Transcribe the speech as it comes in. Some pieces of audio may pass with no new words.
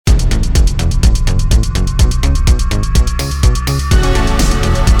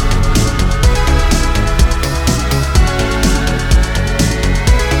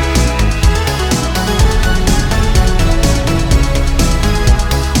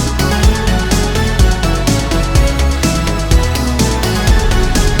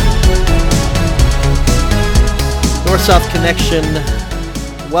North-South Connection.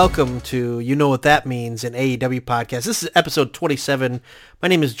 Welcome to You Know What That Means, an AEW podcast. This is episode 27. My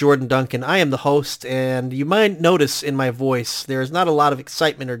name is Jordan Duncan. I am the host, and you might notice in my voice there is not a lot of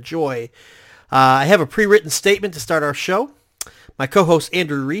excitement or joy. I have a pre-written statement to start our show. My co-host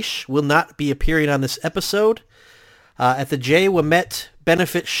Andrew Reish will not be appearing on this episode. At the Jay Wamet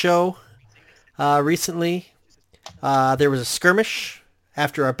benefit show recently, there was a skirmish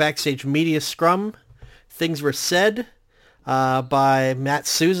after our backstage media scrum. Things were said by Matt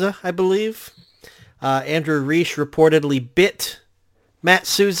Souza, I believe. Andrew Reish reportedly bit Matt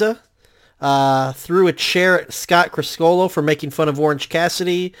Souza, threw a chair at Scott Criscolo for making fun of Orange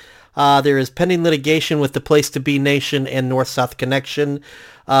Cassidy. There is pending litigation with the Place to Be Nation and North-South Connection.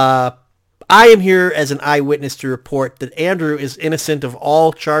 I am here as an eyewitness to report that Andrew is innocent of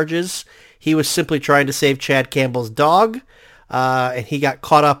all charges. He was simply trying to save Chad Campbell's dog, and he got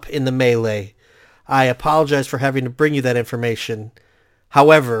caught up in the melee. I apologize for having to bring you that information.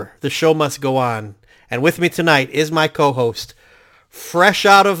 However, the show must go on. And with me tonight is my co-host, fresh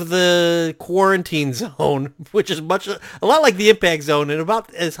out of the quarantine zone, which is a lot like the Impact Zone and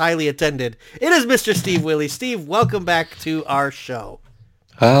about as highly attended. It is Mr. Steve Willie. Steve, welcome back to our show.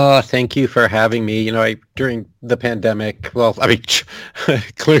 Oh, thank you for having me. You know, during the pandemic,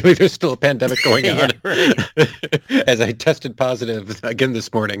 clearly there's still a pandemic going on. Yeah, right. As I tested positive again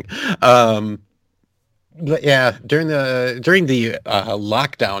this morning. But yeah, during the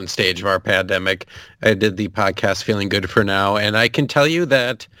lockdown stage of our pandemic, I did the podcast Feeling Good for Now, and I can tell you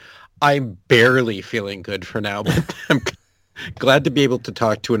that I'm barely feeling good for now, but I'm glad to be able to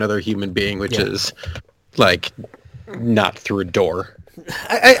talk to another human being, which is like not through a door.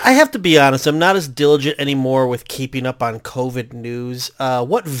 I have to be honest, I'm not as diligent anymore with keeping up on COVID news.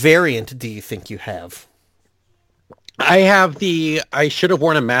 What variant do you think you have? I have I should have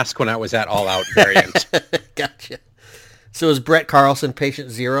worn a mask when I was at All Out variant. Gotcha. So is Brett Carlson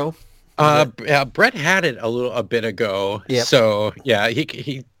patient zero? Yeah, Brett had it a bit ago. Yep. So yeah,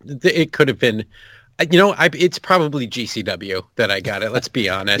 it could have been, it's probably GCW that I got it. Let's be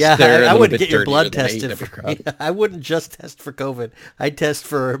honest. Yeah, I wouldn't get your blood dirtier tested. I wouldn't just test for COVID. I'd test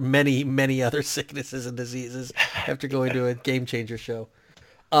for many, many other sicknesses and diseases after going to a Game Changer show.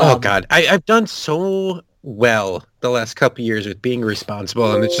 Oh God, I've done so well the last couple of years with being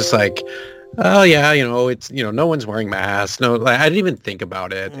responsible, and it's just like, oh yeah, it's no one's wearing masks. No, I didn't even think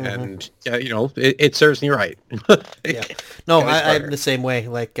about it, and it serves me right. Yeah, no, I'm the same way.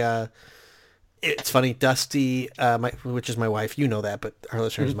 Like, it's funny, Dusty, which is my wife, you know that, but our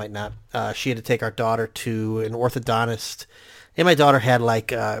listeners might not. She had to take our daughter to an orthodontist, and my daughter had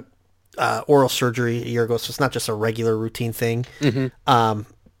like oral surgery a year ago, so it's not just a regular routine thing.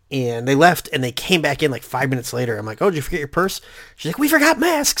 And they left, and they came back in like 5 minutes later. I'm like, oh, did you forget your purse? She's like, we forgot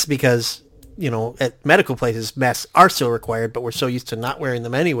masks, because, at medical places, masks are still required, but we're so used to not wearing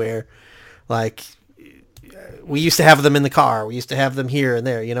them anywhere. Like, we used to have them in the car. We used to have them here and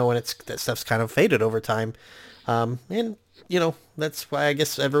there, and that stuff's kind of faded over time. And, that's why I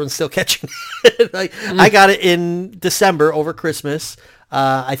guess everyone's still catching it. I got it in December over Christmas.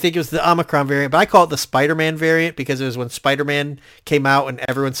 I think it was the Omicron variant, but I call it the Spider-Man variant because it was when Spider-Man came out and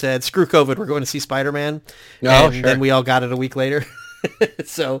everyone said, screw COVID, we're going to see Spider-Man. And then we all got it a week later.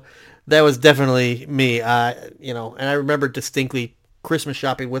 So that was definitely me, and I remember distinctly Christmas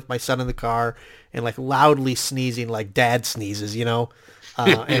shopping with my son in the car and like loudly sneezing like dad sneezes,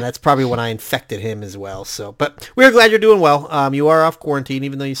 and that's probably when I infected him as well. So, but we're glad you're doing well. You are off quarantine,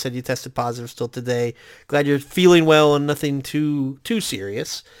 even though you said you tested positive still today. Glad you're feeling well and nothing too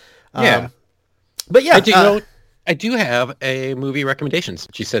serious. Yeah. But yeah, I do have a movie recommendations.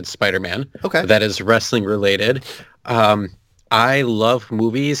 She said Spider-Man. Okay. That is wrestling related. I love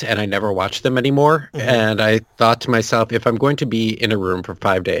movies and I never watch them anymore. Mm-hmm. And I thought to myself, if I'm going to be in a room for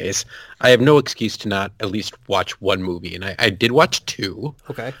 5 days, I have no excuse to not at least watch one movie. And I did watch two.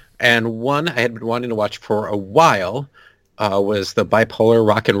 Okay. And one I had been wanting to watch for a while was the Bipolar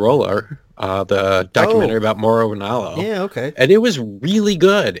Rock and Roller, the documentary about Mauro Ranallo. Yeah, okay. And it was really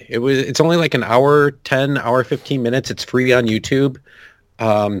good. It's only like an hour 15 minutes. It's free on YouTube.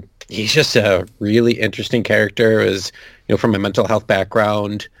 He's just a really interesting character. It was, from a mental health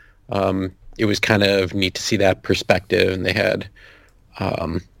background. It was kind of neat to see that perspective. And they had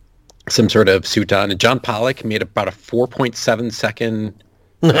some sort of suit on. And John Pollock made about a 4.7 second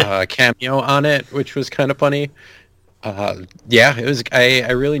cameo on it, which was kind of funny. It was.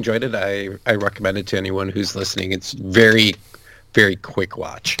 I really enjoyed it. I recommend it to anyone who's listening. It's very, very quick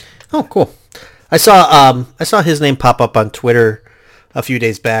watch. Oh, cool. I saw his name pop up on Twitter a few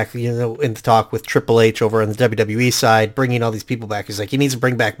days back, in the talk with Triple H over on the WWE side, bringing all these people back. He's like, he needs to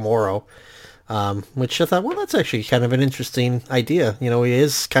bring back Mauro. which I thought, well, that's actually kind of an interesting idea. You know, he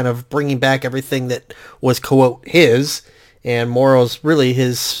is kind of bringing back everything that was, quote, his, and Morrow's really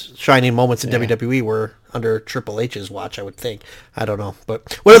his shining moments in WWE were under Triple H's watch, I would think. I don't know.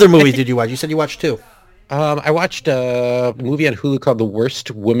 But what other movies did you watch? You said you watched two. I watched a movie on Hulu called The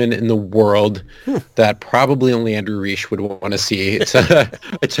Worst Woman in the World that probably only Andrew Reich would want to see. It's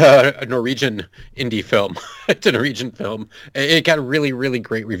a Norwegian indie film. It's a Norwegian film. It got really, really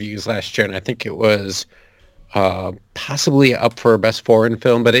great reviews last year, and I think it was possibly up for Best Foreign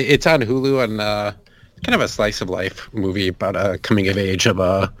Film, but it's on Hulu, and kind of a slice of life movie about a coming of age of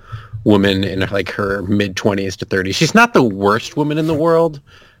a woman in like her mid-20s to 30s. She's not the worst woman in the world.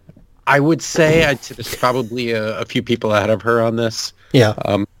 I'd say there's probably a few people ahead of her on this. Yeah.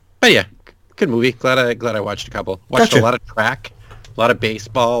 But yeah, good movie. Glad I watched a couple. Watched a lot of track, a lot of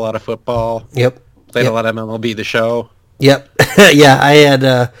baseball, a lot of football. Yep. Played a lot of MLB The Show. Yep. Yeah, I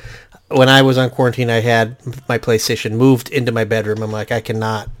had, when I was on quarantine, I had my PlayStation moved into my bedroom. I'm like, I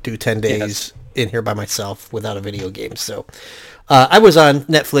cannot do 10 days in here by myself without a video game. So I was on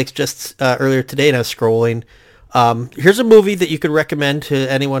Netflix just earlier today, and I was scrolling. Here's a movie that you could recommend to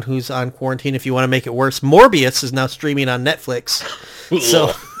anyone who's on quarantine if you want to make it worse. Morbius is now streaming on Netflix.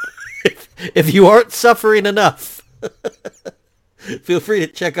 So if you aren't suffering enough, feel free to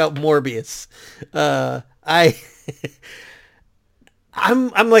check out Morbius.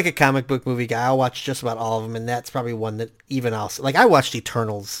 I'm like a comic book movie guy. I'll watch just about all of them, and that's probably one that even I'll... Like, I watched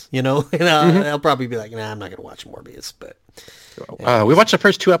Eternals, you know, and I'll probably be like, nah, I'm not going to watch Morbius, but... We watched the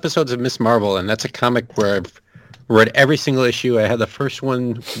first 2 episodes of Miss Marvel, and that's a comic where I've read every single issue. I had the first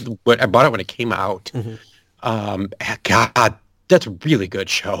one, I bought it when it came out. God, that's a really good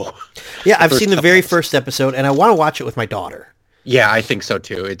show. Yeah, I've seen the very first episode, and I want to watch it with my daughter. Yeah, I think so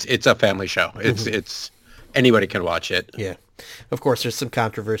too. It's a family show. It's anybody can watch it. Yeah. Of course, there's some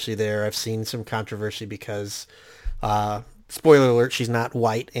controversy there. I've seen some controversy because, spoiler alert, she's not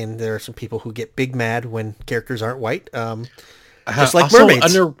white, and there are some people who get big mad when characters aren't white. Just like also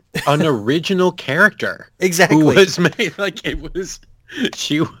mermaids. An original character. Exactly. Who was made,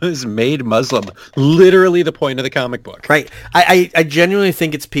 she was made Muslim. Literally the point of the comic book. Right. I genuinely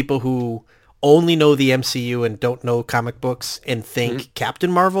think it's people who only know the MCU and don't know comic books and think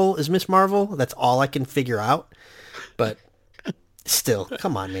Captain Marvel is Miss Marvel. That's all I can figure out. But still,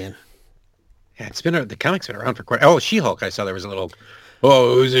 come on, man. Yeah, the comic's been around for quite... Oh, She-Hulk, I saw there was a little...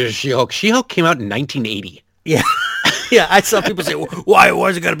 Oh, it was a She-Hulk. She-Hulk came out in 1980. Yeah. Yeah, I saw people say, why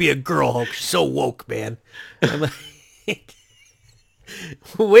is it got to be a girl Hulk? She's so woke, man. I'm like,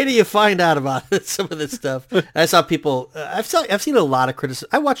 wait till you find out about some of this stuff. I saw people, I've seen a lot of criticism.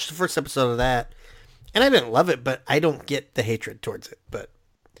 I watched the first episode of that, and I didn't love it, but I don't get the hatred towards it. But,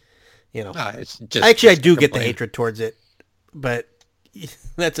 you know, it's just, I do get the hatred towards it, but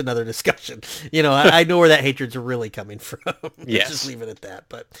that's another discussion. You know, I know where that hatred's really coming from. Let's just leave it at that.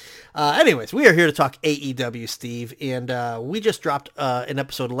 But anyways, we are here to talk AEW, Steve, and we just dropped an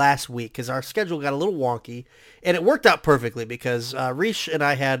episode last week because our schedule got a little wonky, and it worked out perfectly because Rish and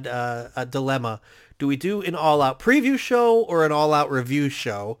I had a dilemma. Do we do an all-out preview show or an all-out review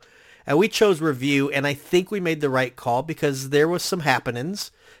show? And we chose review, and I think we made the right call because there was some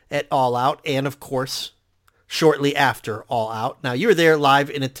happenings at All Out, and of course, shortly after All Out. Now, you were there live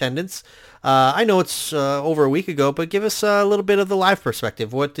in attendance. I know it's over a week ago, but give us a little bit of the live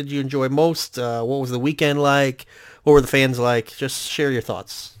perspective. What did you enjoy most? What was the weekend like? What were the fans like? Just share your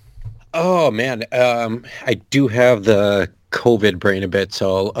thoughts. Oh, man. I do have the COVID brain a bit,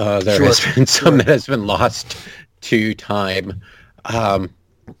 so there has been some that has been lost to time.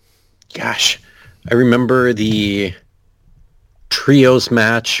 Gosh, I remember the trios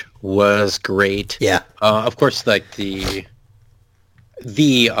match was great. Yeah. Of course, like the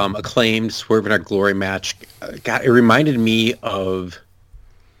acclaimed Swerve in Our Glory match. God, it reminded me of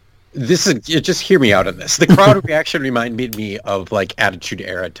this. Just hear me out on this. The crowd reaction reminded me of like Attitude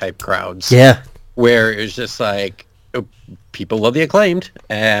Era type crowds. Yeah. Where it's just like people love the Acclaimed,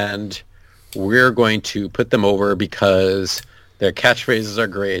 and we're going to put them over because their catchphrases are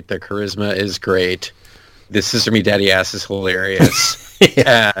great, their charisma is great. This Sister Me Daddy Ass is hilarious.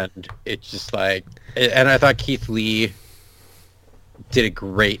 And it's just like, and I thought Keith Lee did a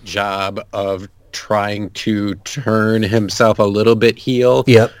great job of trying to turn himself a little bit heel.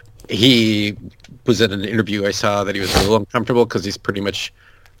 Yep. He was in an interview I saw that he was a little uncomfortable because he's pretty much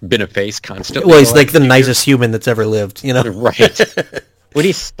been a face constantly. Well, he's like the nicest human that's ever lived, you know? Right. When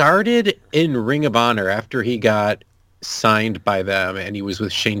he started in Ring of Honor after he got signed by them and he was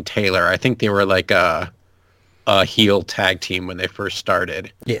with Shane Taylor, I think they were like a heel tag team when they first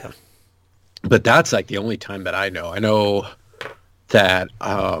started. Yeah. But that's like the only time that I know. I know that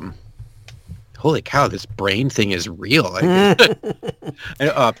holy cow, this brain thing is real.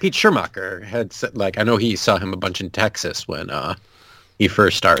 Pete Schumacher had said, like, I know he saw him a bunch in Texas when he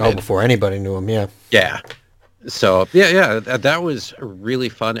first started. Oh, before anybody knew him, yeah. Yeah. So, that was really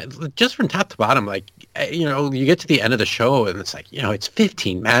fun. Just from top to bottom, like, you get to the end of the show and it's like, it's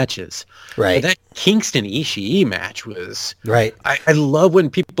 15 matches. Right. But that Kingston Ishii match was... Right. I love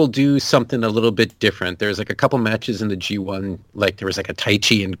when people do something a little bit different. There's like a couple matches in the G1, like there was like a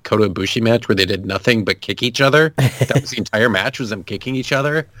Taichi and Kota Ibushi match where they did nothing but kick each other. That was the entire match, was them kicking each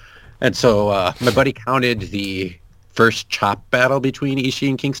other. And so my buddy counted the first chop battle between Ishii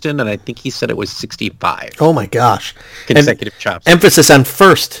and Kingston, and I think he said it was 65. Oh my gosh. Consecutive chops. Emphasis on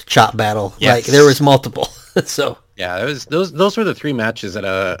first chop battle. Yes. Like there was multiple. So yeah, those were the three matches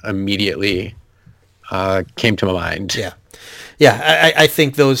that immediately came to my mind. Yeah. Yeah, I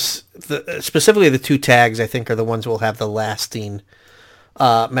think those, specifically the two tags, I think are the ones will have the lasting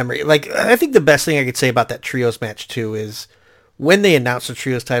memory. Like, I think the best thing I could say about that trios match too is when they announced the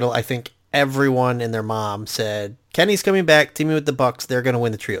trios title, I think everyone and their mom said, Kenny's coming back, teaming with the Bucks, they're going to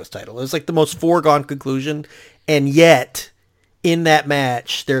win the trios title. It was like the most foregone conclusion. And yet, in that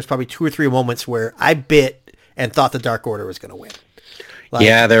match, there's probably 2 or 3 moments where I bit and thought the Dark Order was going to win. Like,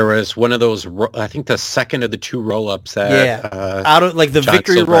 yeah, there was one of those, I think the second of the 2 roll-ups that... out of like the John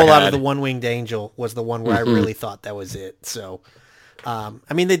victory Silver roll out of had. the One-Winged Angel was the one where I really thought that was it. So, I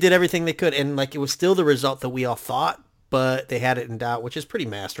mean, they did everything they could. And like it was still the result that we all thought, but they had it in doubt, which is pretty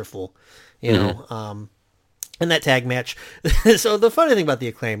masterful, you know. In that tag match. So the funny thing about the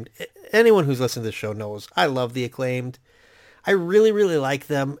Acclaimed, anyone who's listened to the show knows I love the Acclaimed. I really, really like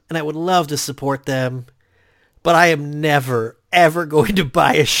them, and I would love to support them, but I am never, ever going to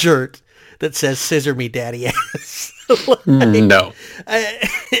buy a shirt that says "Scissor Me, Daddy Ass." No.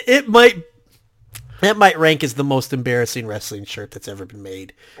 That might rank as the most embarrassing wrestling shirt that's ever been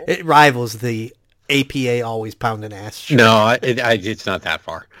made. It rivals the APA Always Poundin' Ass shirt. No, it's not that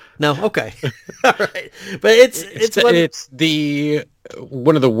far. No, okay, all right, but it's the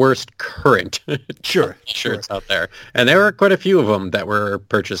one of the worst current shirts out there, and there were quite a few of them that were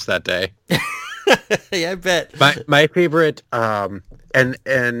purchased that day. Yeah, I bet. My favorite, and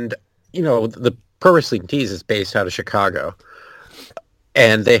the Pro Wrestling Tees is based out of Chicago,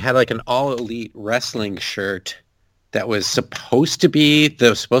 and they had like an All Elite Wrestling shirt that was supposed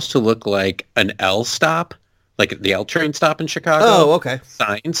to look like an L stop. Like the L train stop in Chicago. Oh, okay.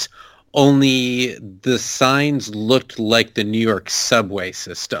 Signs. Only the signs looked like the New York subway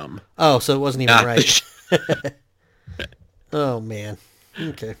system. Oh, so it wasn't even right. Oh, man.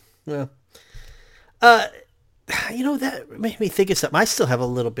 Okay. Well, that made me think of something. I still have a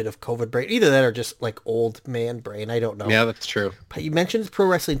little bit of COVID brain. Either that or just like old man brain. I don't know. Yeah, that's true. But you mentioned Pro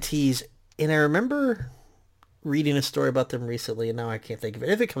Wrestling Tees, and I remember reading a story about them recently, and now I can't think of it.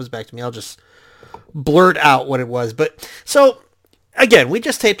 If it comes back to me, I'll just blurt out what it was. But so again, we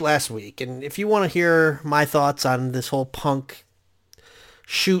just taped last week, and if you want to hear my thoughts on this whole Punk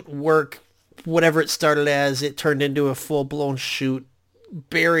shoot work, whatever it started as, it turned into a full-blown shoot,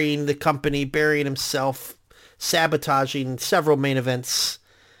 burying the company, burying himself, sabotaging several main events.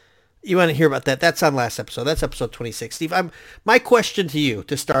 You want to hear about that? That's on last episode. That's episode 26. Steve, my question to you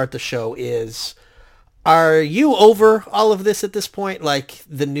to start the show is, are you over all of this at this point? Like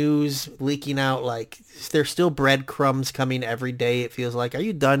the news leaking out, like there's still breadcrumbs coming every day, it feels like. Are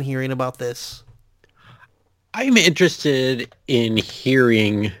you done hearing about this? I'm interested in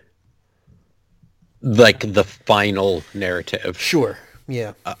hearing like the final narrative. Sure.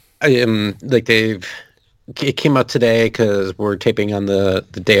 Yeah. It came out today because we're taping on the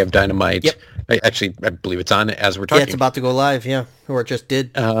day of Dynamite. Yep. I believe it's on as we're talking. Yeah, it's about to go live, yeah. Or it just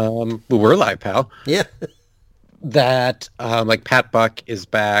did. We were live, pal. Yeah. That, Pat Buck is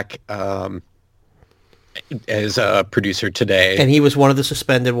back as a producer today. And he was one of the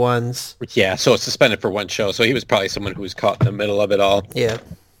suspended ones. Yeah, so it's suspended for one show. So he was probably someone who was caught in the middle of it all. Yeah.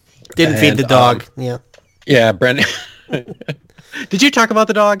 Didn't feed the dog. Yeah. Yeah, Brendan. Did you talk about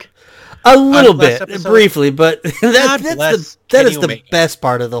the dog? A little bit, briefly, but that is the best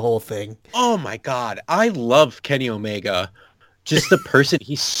part of the whole thing. Oh my God. I love Kenny Omega. Just the person,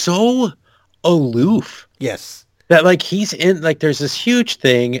 he's so aloof. Yes. That he's in, there's this huge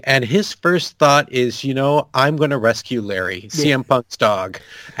thing and his first thought is, I'm going to rescue Larry, CM Punk's dog,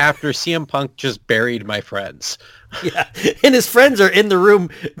 after CM Punk just buried my friends. Yeah. And his friends are in the room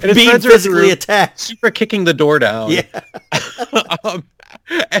being physically attacked. Super kicking the door down. Yeah.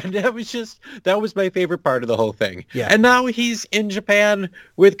 And that was my favorite part of the whole thing. Yeah. And now he's in Japan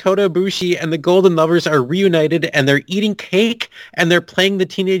with Kota Ibushi and the Golden Lovers are reunited and they're eating cake and they're playing the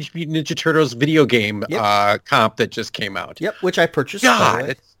Teenage Mutant Ninja Turtles video game comp that just came out. Yep, which I purchased.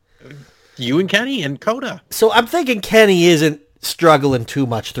 God. You and Kenny and Coda. So I'm thinking Kenny isn't struggling too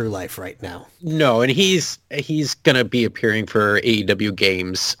much through life right now. No, and he's going to be appearing for AEW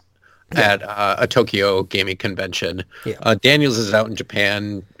games at a Tokyo gaming convention. Yeah. Daniels is out in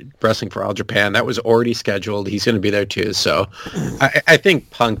Japan, Wrestling for All Japan. That was already scheduled. He's going to be there too. So I think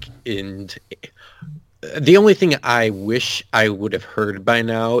Punk and the only thing I wish I would have heard by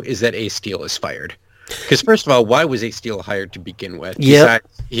now is that Ace Steel is fired. Because first of all, why was Ace Steel hired to begin with? Yeah,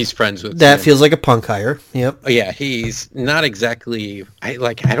 he's friends with that. Feels like a Punk hire. Yep. Oh, yeah, he's not exactly. I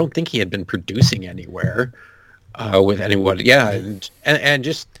don't think he had been producing anywhere with anyone. Yeah, and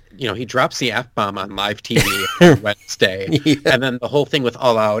just he drops the F-bomb on live TV on Wednesday, and then the whole thing with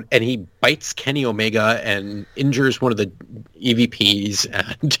All Out, and he bites Kenny Omega and injures one of the EVPs,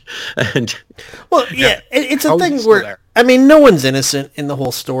 and well, yeah, it's a thing where there? I mean, no one's innocent in the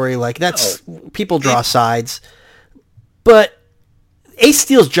whole story. Like people draw sides, but Ace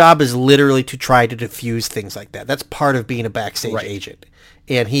Steel's job is literally to try to diffuse things like that. That's part of being a backstage agent,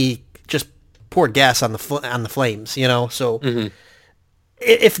 and he just poured gas on the flames. So. Mm-hmm.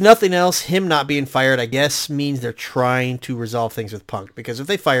 If nothing else, him not being fired, I guess, means they're trying to resolve things with Punk. Because if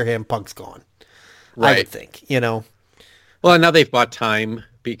they fire him, Punk's gone. Right. I would think, Well, now they've bought time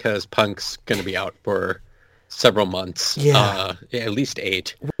because Punk's going to be out for several months. Yeah. At least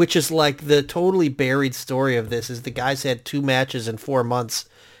 8. Which is like the totally buried story of this is the guy's had 2 matches in 4 months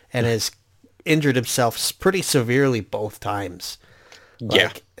and has injured himself pretty severely both times.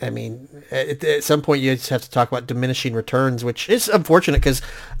 Yeah. I mean, at some point you just have to talk about diminishing returns, which is unfortunate because,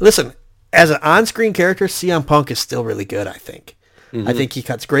 listen, as an on-screen character, CM Punk is still really good, I think. Mm-hmm. I think he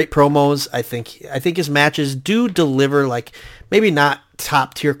cuts great promos. I think his matches do deliver, like, maybe not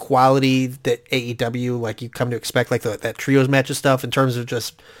top-tier quality that AEW, like, you come to expect, like that trios match and stuff in terms of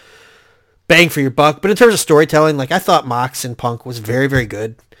just bang for your buck. But in terms of storytelling, like, I thought Mox and Punk was very, very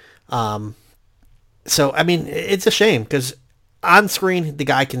good. So, I mean, it's a shame because on screen, the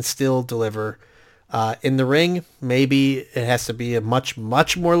guy can still deliver. In the ring, maybe it has to be a much,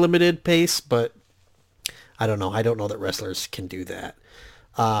 much more limited pace, but I don't know. I don't know that wrestlers can do that.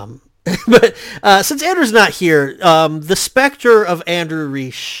 But since Andrew's not here, the specter of Andrew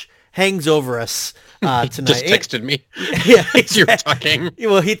Reich hangs over us tonight. Just texted me. Yeah, exactly. You were talking.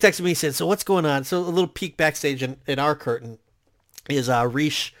 Well, he texted me. He said, "So what's going on?" So a little peek backstage in our curtain is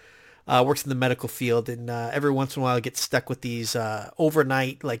Reich. Works in the medical field, and every once in a while gets stuck with these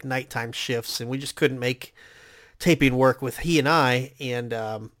overnight, like nighttime shifts, and we just couldn't make taping work with he and I,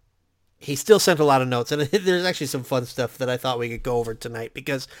 and he still sent a lot of notes, and there's actually some fun stuff that I thought we could go over tonight,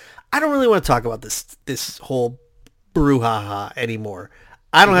 because I don't really want to talk about this whole brouhaha anymore.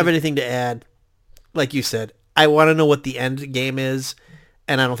 I don't have anything to add. Like you said, I want to know what the end game is,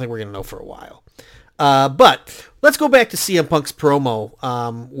 and I don't think we're going to know for a while. But let's go back to CM Punk's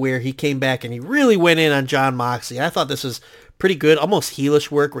promo, where he came back and he really went in on Jon Moxley. I thought this was pretty good, almost heelish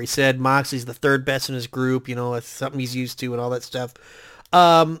work, where he said Moxley's the third best in his group, it's something he's used to and all that stuff.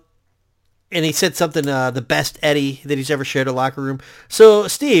 And he said something, the best Eddie that he's ever shared a locker room. So,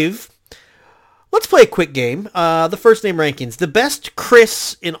 Steve, let's play a quick game. The first name rankings. The best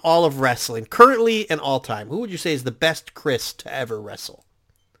Chris in all of wrestling, currently and all time. Who would you say is the best Chris to ever wrestle?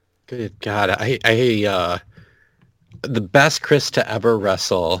 Good God, I the best Chris to ever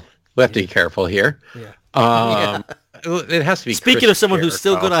wrestle. We have to be careful here. Yeah. It has to be. Speaking Chris of someone Jericho. who's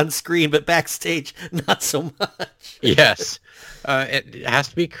still good on screen, but backstage, not so much. Yes. It has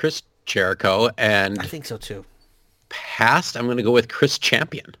to be Chris Jericho, and I think so too. Past, I'm going to go with Chris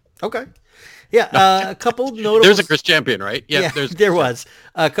Champion. Okay. Yeah, a couple notables. There's a Chris Champion, right? Yeah, there was.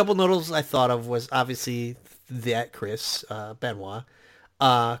 A couple notables I thought of was obviously that Chris, Benoit.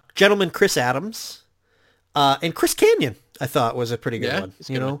 Gentleman Chris Adams, and Chris Kanyon, I thought was a pretty good one,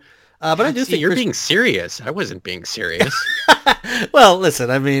 but I do think you're being serious. I wasn't being serious. Well, listen,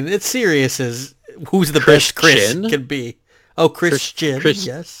 I mean, it's serious as who's the best Chris can be. Oh, Chris Chin,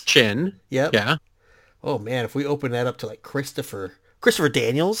 yes. Chin. Yep. Yeah. Oh man, if we open that up to like Christopher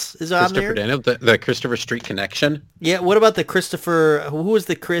Daniels is on there. Christopher Daniels, the Christopher Street Connection. Yeah, what about the Christopher, who was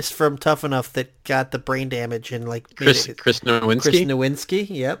the Chris from Tough Enough that got the brain damage and like... Chris Nowinski? Chris Nowinski,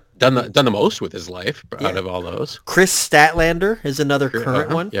 yep. Done the most with his life out of all those. Chris Statlander is another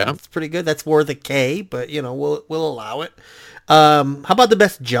current one. Yeah. It's pretty good. That's more the K, but we'll allow it. How about the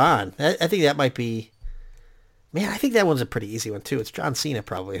best John? I think that might be... Man, I think that one's a pretty easy one too. It's John Cena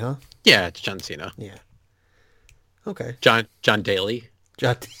probably, huh? Yeah, it's John Cena. Yeah. Okay. John Daly.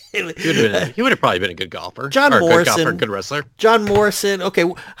 John Daly. He would have probably been a good golfer. John Morrison. Good golfer, good wrestler. John Morrison. Okay.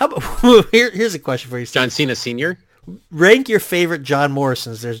 How about, here's a question for you, Steve. John Cena Sr.? Rank your favorite John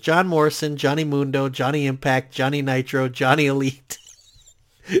Morrisons. There's John Morrison, Johnny Mundo, Johnny Impact, Johnny Nitro, Johnny Elite.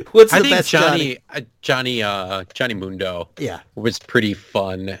 What's I the think best Johnny? Johnny Mundo Yeah. was pretty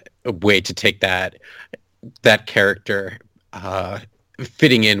fun way to take that character,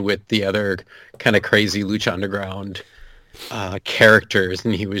 fitting in with the other kind of crazy Lucha Underground characters,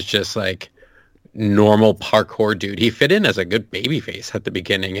 and he was just like normal parkour dude. He fit in as a good babyface at the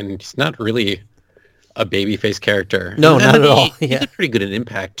beginning, and he's not really a babyface character. No, And not then at all. he Yeah. did pretty good in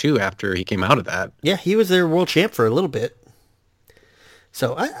Impact too after he came out of that. Yeah, he was their world champ for a little bit.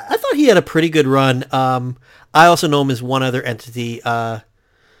 So I thought he had a pretty good run. I also know him as one other entity,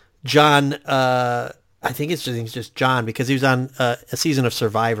 John. I think he's just John because he was on a season of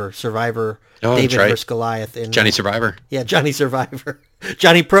Survivor. Oh, David that's right. versus Goliath. And, Johnny Survivor. Yeah, Johnny Survivor.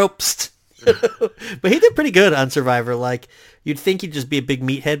 Johnny Probst. But he did pretty good on Survivor. Like, you'd think he'd just be a big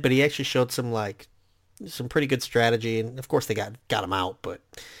meathead, but he actually showed some pretty good strategy. And, of course, they got him out. But,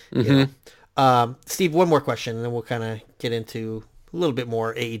 you know. Steve, one more question, and then we'll kind of get into a little bit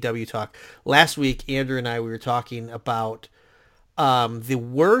more AEW talk. Last week, Andrew and we were talking about the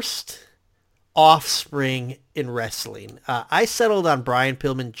worst offspring in wrestling. I settled on Brian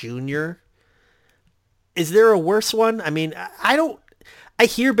Pillman Jr. Is there a worse one? I mean, I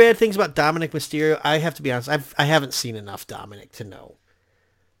hear bad things about Dominic Mysterio. I have to be honest. I haven't seen enough Dominic to know.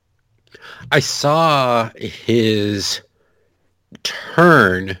 I saw his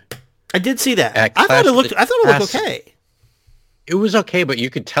turn. I did see that. I thought it looked okay. It was okay, but you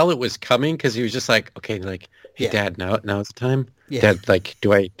could tell it was coming because he was just like, okay, like, hey, Dad, now's the time. Yeah. Dad, like,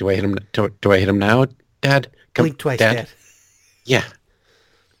 do I hit him? Do I hit him now, Dad? Come, blink twice, Dad. Yeah.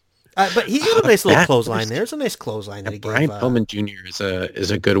 But he got a nice little clothesline. There's a nice clothesline that he gave. Brian Pillman Jr.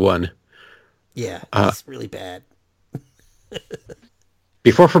 is a good one. Yeah, it's really bad.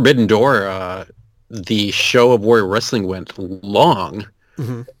 Before Forbidden Door, the show of Warrior Wrestling went long,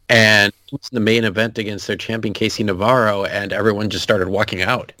 and it was the main event against their champion Casey Navarro, and everyone just started walking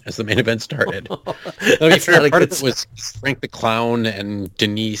out as the main event started. Part of it was Frank the Clown and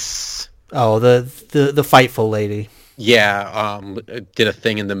Denise. Oh, the Fightful lady. Yeah, did a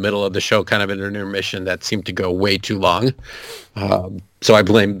thing in the middle of the show, kind of an intermission that seemed to go way too long. So I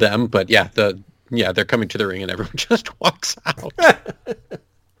blamed them, but they're coming to the ring and everyone just walks out.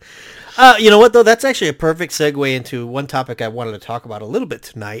 You know what, though? That's actually a perfect segue into one topic I wanted to talk about a little bit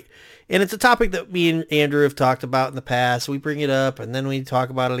tonight. And it's a topic that me and Andrew have talked about in the past. We bring it up, and then we talk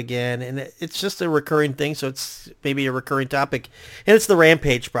about it again. And it's just a recurring thing, so it's maybe a recurring topic. And it's the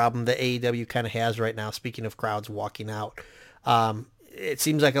Rampage problem that AEW kind of has right now, speaking of crowds walking out. It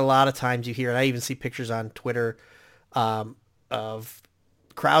seems like a lot of times you hear, and I even see pictures on Twitter of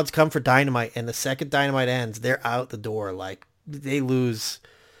crowds come for Dynamite, and the second Dynamite ends, they're out the door. Like, they lose...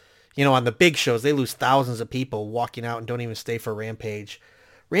 You know, on the big shows, they lose thousands of people walking out and don't even stay for Rampage.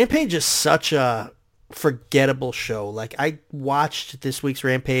 Rampage is such a forgettable show. Like, I watched this week's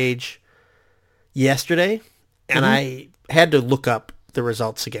Rampage yesterday, and I had to look up the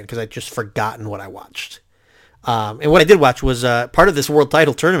results again because I'd just forgotten what I watched. And what I did watch was part of this world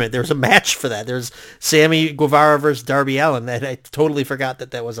title tournament. There was a match for that. There's Sammy Guevara versus Darby Allin. That I totally forgot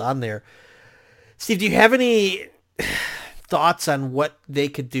that was on there. Steve, do you have any thoughts on what they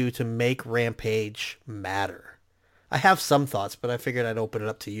could do to make Rampage matter? I have some thoughts, but I figured I'd open it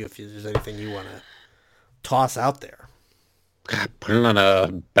up to you if there's anything you want to toss out there. Put it on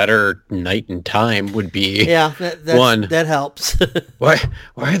a better night and time would be one. That helps. Why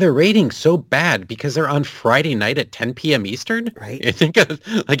are their ratings so bad? Because they're on Friday night at 10 p.m. Eastern? Right. You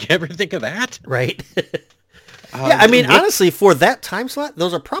ever think of that? Right. Yeah, I mean, honestly, for that time slot,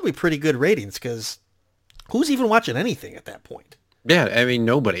 those are probably pretty good ratings because who's even watching anything at that point? Yeah, I mean,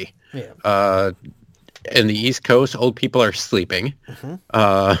 nobody. Yeah. In the East Coast, old people are sleeping.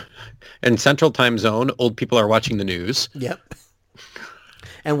 In Central Time Zone, old people are watching the news. Yep.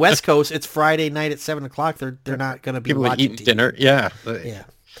 And West Coast, it's Friday night at 7 o'clock. They're not going to be watching eating dinner. Yeah. Yeah.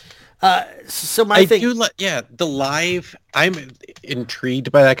 So my thing... the live, I'm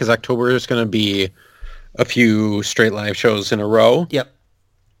intrigued by that because October is going to be a few straight live shows in a row. Yep.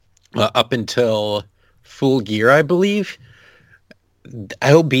 Up until Full Gear, I believe.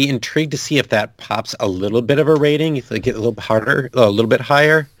 I'll be intrigued to see if that pops a little bit of a rating, if they get a little bit harder, a little bit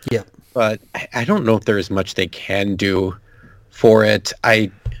higher. Yeah. But I don't know if there is much they can do for it.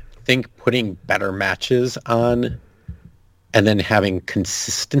 I think putting better matches on and then having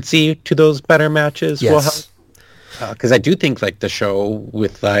consistency to those better matches will help. Because I do think like the show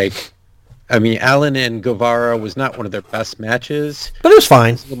with Allen and Guevara was not one of their best matches. But it was fine.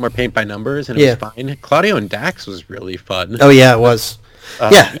 It was a little more paint by numbers, and it was fine. Claudio and Dax was really fun. Oh, yeah, it was.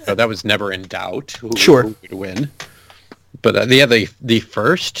 That was never in doubt who would win. But the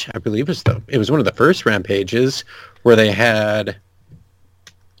first, I believe, it was one of the first Rampages where they had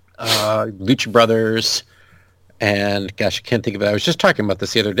Lucha Brothers, and gosh, I can't think of it. I was just talking about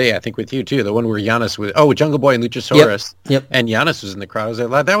this the other day, I think with you too, the one where Giannis was, Jungle Boy and Luchasaurus, Yep. and Giannis was in the crowd. I was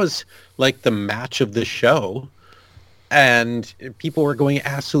like, that was like the match of the show, and people were going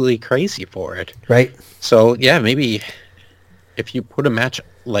absolutely crazy for it. Right. So yeah, maybe if you put a match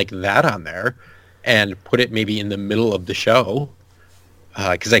like that on there and put it maybe in the middle of the show,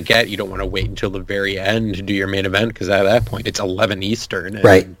 because I get you don't want to wait until the very end to do your main event, because at that point it's 11 Eastern, and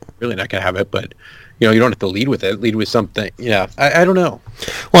right. really not going to have it. But you don't have to lead with it. Lead with something. Yeah, I don't know.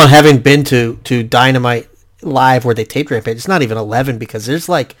 Well, having been to Dynamite Live where they taped Rampage, it's not even 11 because there's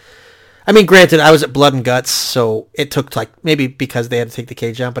like, I mean, granted, I was at Blood and Guts, so it took like maybe because they had to take the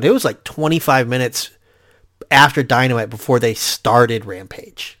cage down, but it was like 25 minutes after Dynamite before they started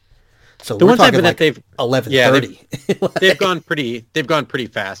Rampage. So the we're ones I've been like at, they've 11:30. Like, they've gone pretty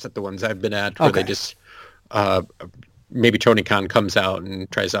fast at the ones I've been at, where they just maybe Tony Khan comes out and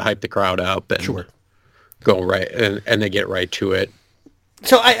tries to hype the crowd up and sure. go right, and they get right to it.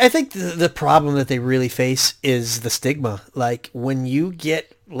 So I think the problem that they really face is the stigma. Like when you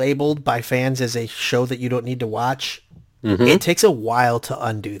get labeled by fans as a show that you don't need to watch, it takes a while to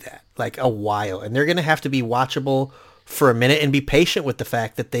undo that. Like a while, and they're going to have to be watchable for a minute and be patient with the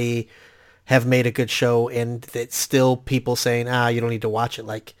fact that they have made a good show and that still people saying, you don't need to watch it.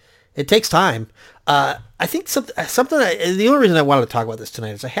 Like it takes time. I think the only reason I wanted to talk about this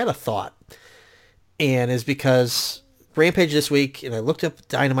tonight is I had a thought, and is because Rampage this week, and I looked up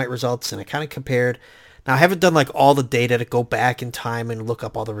Dynamite results and I kind of compared. Now I haven't done like all the data to go back in time and look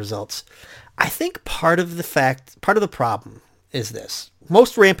up all the results. I think part of the problem is this.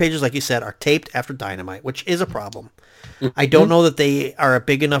 Most Rampages, like you said, are taped after Dynamite, which is a problem. I don't know that they are a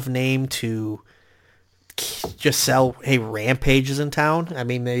big enough name to just sell, hey, Rampage is in town. I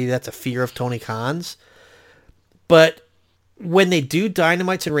mean, maybe that's a fear of Tony Khan's. But when they do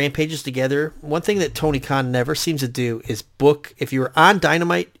Dynamites and Rampages together, one thing that Tony Khan never seems to do is book, if you're on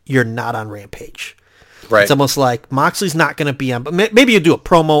Dynamite, you're not on Rampage. Right. It's almost like Moxley's not going to be on, but maybe you do a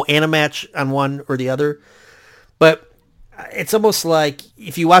promo and a match on one or the other. But it's almost like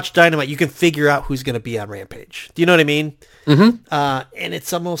if you watch Dynamite, you can figure out who's going to be on Rampage. Do you know what I mean? Mm-hmm. And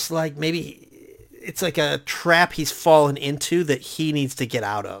it's almost like maybe it's like a trap he's fallen into that he needs to get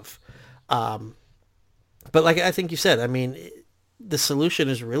out of. But like I think you said, I mean, the solution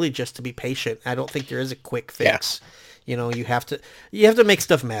is really just to be patient. I don't think there is a quick fix. Yeah. You have to make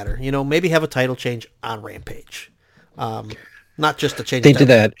stuff matter. Maybe have a title change on Rampage. Not just to change. They did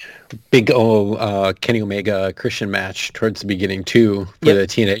that big Kenny Omega Christian match towards the beginning too for the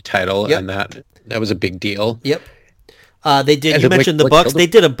TNA title, and that was a big deal. Yep. They did. You mentioned the Bucks. They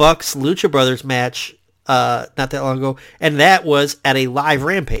did a Bucks Lucha Brothers match not that long ago, and that was at a live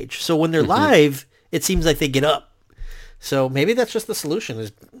Rampage. So when they're live, it seems like they get up. So maybe that's just the solution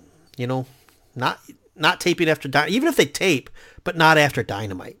is, not taping after Dynamite, even if they tape, but not after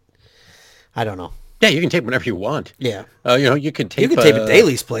Dynamite. I don't know. Yeah, you can tape whenever you want. Yeah. You can tape. You can tape at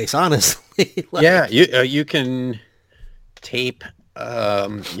Daly's place, honestly. Yeah, you can tape.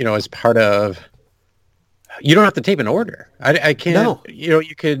 As part of. You don't have to tape in order. I can't. No.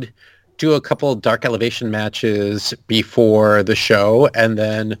 You could do a couple Dark Elevation matches before the show, and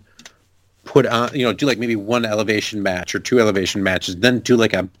then put on. Do like maybe one Elevation match or two Elevation matches, then do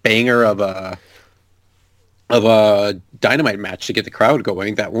like a banger of a Dynamite match to get the crowd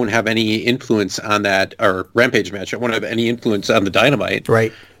going that won't have any influence on that, or Rampage match that won't have any influence on the Dynamite.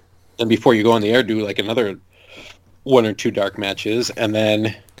 Right. And before you go on the air, do like another one or two dark matches, and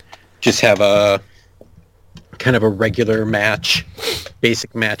then just have a kind of a regular match,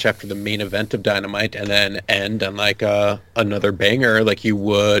 basic match after the main event of Dynamite, and then end on like another banger like you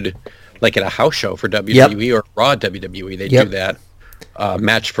would like at a house show for WWE or Raw WWE. They do that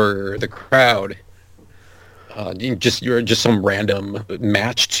match for the crowd. You're just some random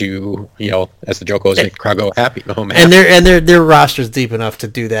match to, as the joke goes, make the crowd go happy. And their roster's deep enough to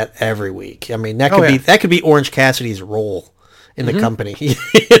do that every week. I mean, that could be Orange Cassidy's role in the company.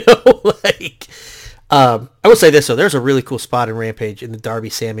 I will say this though, there's a really cool spot in Rampage in the Darby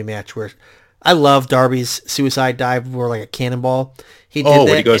Sammy match where I love Darby's suicide dive, more like a cannonball. He did that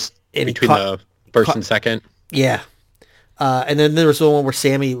when he goes between the first and second. Yeah. And then there was the one where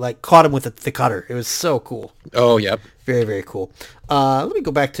Sammy caught him with the cutter. It was so cool. Oh, yep. Very, very cool. Let me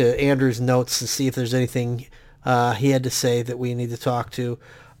go back to Andrew's notes and see if there's anything he had to say that we need to talk to.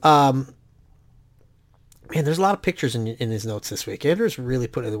 Man, there's a lot of pictures in his notes this week. Andrew's really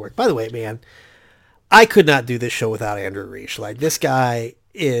putting in the work. By the way, man, I could not do this show without Andrew Reich. This guy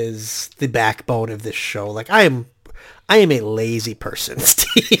is the backbone of this show. I am I am a lazy person,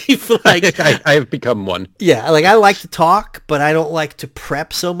 Steve. Like I've become one. Yeah, like I like to talk, but I don't like to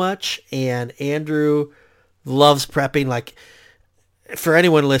prep so much. And Andrew loves prepping. Like for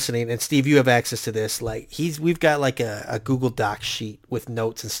anyone listening, and Steve, you have access to this. Like we've got like a Google Doc sheet with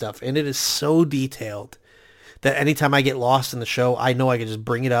notes and stuff, and it is so detailed that anytime I get lost in the show, I know I can just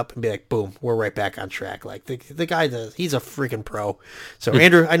bring it up and be like, boom, we're right back on track. Like the guy he's a freaking pro. So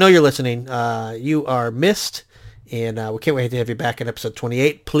Andrew, I know you're listening. You are missed, and we can't wait to have you back in episode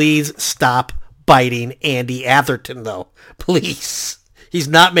 28. Please stop biting Andy Atherton, though. Please. He's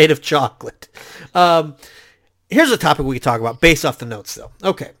not made of chocolate. Here's a topic we can talk about based off the notes, though.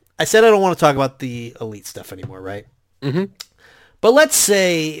 Okay. I said I don't want to talk about the elite stuff anymore, right? Mm-hmm. But let's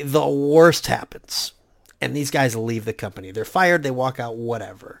say the worst happens and these guys leave the company. They're fired, they walk out,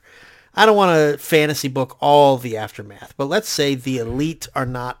 whatever. I don't want to fantasy book all the aftermath, but let's say the elite are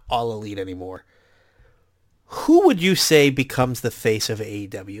not all elite anymore. Who would you say becomes the face of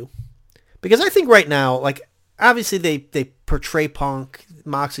AEW? Because I think right now, like, obviously they portray Punk,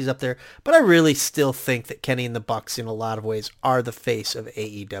 Moxley's up there, but I really still think that Kenny and the Bucks in a lot of ways are the face of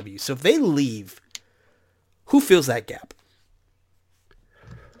AEW. So if they leave, who fills that gap?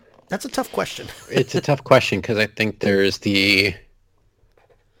 That's a tough question. It's a tough question because I think there's the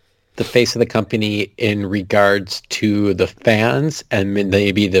face of the company in regards to the fans, and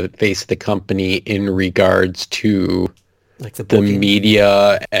maybe the face of the company in regards to like the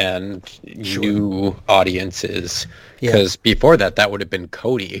media and new audiences. Because before that would have been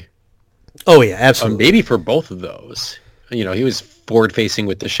Cody. Oh yeah, absolutely. Maybe for both of those. He was forward facing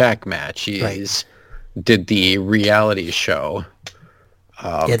with the Shaq match. He's did the reality show.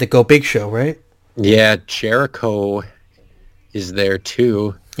 The Go Big show, right? Yeah, Jericho is there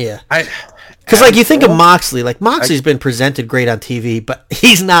too. Yeah. Because like you think of Moxley, like Moxley's been presented great on TV, but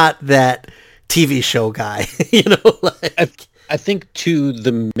he's not that TV show guy. I think to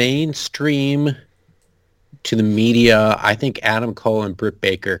the mainstream, to the media, I think Adam Cole and Britt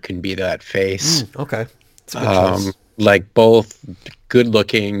Baker can be that face. Okay. That's a good choice. Like both good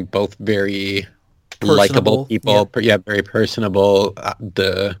looking, both very likable people. Yeah, very personable.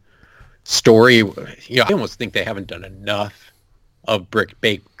 The story, I almost think they haven't done enough of Britt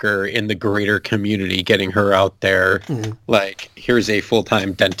Baker in the greater community, getting her out there. Mm-hmm. Like, here's a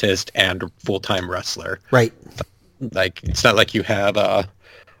full-time dentist and full-time wrestler. Right. Like, it's not like you have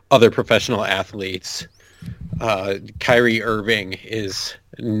other professional athletes. Kyrie Irving is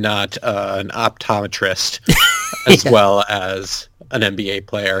not an optometrist as well as an NBA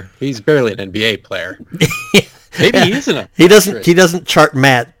player. He's barely an NBA player. Maybe he isn't. He doesn't chart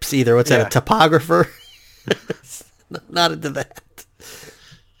maps either. What's that? A topographer? Not into that.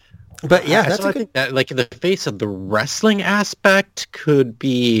 But yeah, that's I think that, like, the face of the wrestling aspect could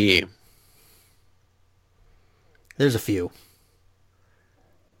be. There's a few.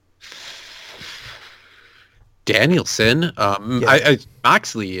 Danielson.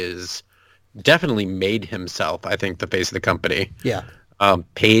 Moxley is definitely made himself, I think, the face of the company. Yeah.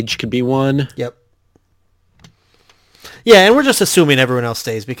 Paige could be one. Yep. Yeah, and we're just assuming everyone else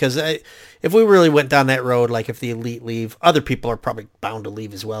stays because if we really went down that road, like if the elite leave, other people are probably bound to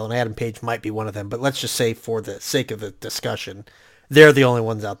leave as well, and Adam Page might be one of them. But let's just say for the sake of the discussion, they're the only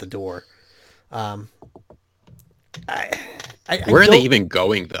ones out the door. Where are they even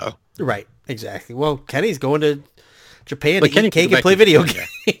going, though? Right, exactly. Well, Kenny's going to Japan to Kenny eat cake and play video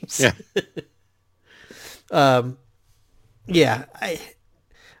games. Yeah. Yeah.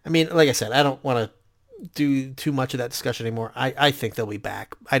 I mean, like I said, I don't want to do too much of that discussion anymore. I think they'll be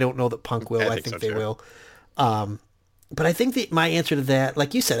back. I don't know that Punk will. I think they will. But I think my answer to that,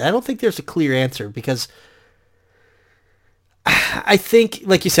 like you said, I don't think there's a clear answer because I think,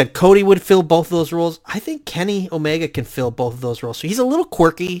 like you said, Cody would fill both of those roles. I think Kenny Omega can fill both of those roles. So he's a little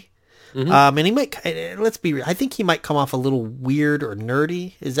quirky. Mm-hmm. And he might, let's be real, I think he might come off a little weird or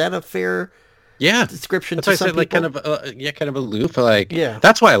nerdy. Is that a fair description that's to why some I said, people? Like, kind of aloof. Like,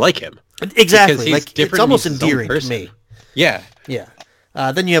 that's why I like him. Exactly. Like, it's almost endearing to me. Yeah. Yeah.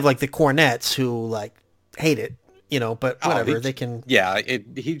 Then you have, like, the Cornettes who, like, hate it, but whatever. They can... Yeah,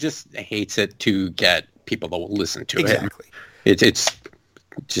 he just hates it to get people to listen to him. Exactly. It's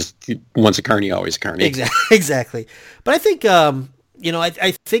just, once a carny, always a carny. Exactly. But I think...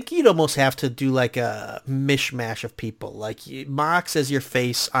 I think you'd almost have to do like a mishmash of people. Like Mox as your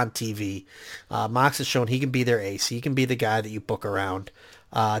face on TV. Mox has shown he can be their ace. He can be the guy that you book around.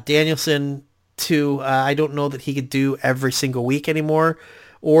 Danielson, too, I don't know that he could do every single week anymore.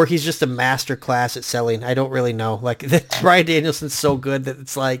 Or he's just a master class at selling. I don't really know. Like, Bryan Danielson's so good that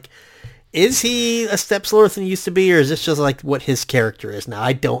it's like, is he a step slower than he used to be? Or is this just like what his character is now?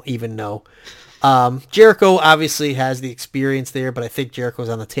 I don't even know. Jericho obviously has the experience there, but I think Jericho's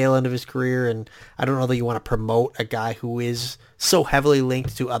on the tail end of his career, and I don't know that you want to promote a guy who is so heavily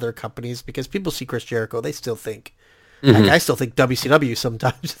linked to other companies, because people see Chris Jericho, they still think, like, I still think WCW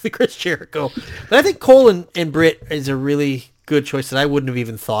sometimes the Chris Jericho. But I think Cole and Britt is a really good choice that I wouldn't have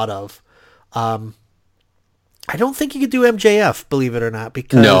even thought of. I don't think you could do MJF, believe it or not,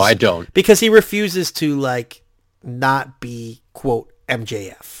 because No, I don't. Because he refuses to, like, not be, quote,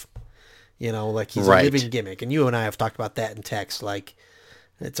 MJF. You know, like, he's Right. a living gimmick. And you and I have talked about that in text. Like,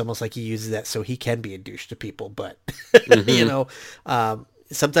 it's almost like he uses that so he can be a douche to people. But, you know,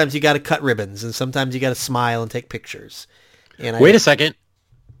 sometimes you got to cut ribbons, and sometimes you got to smile and take pictures. And Wait a second.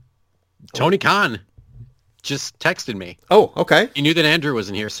 Tony Khan just texted me. Oh, okay. He knew that Andrew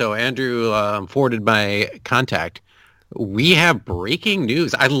wasn't here, so Andrew forwarded my contact. We have breaking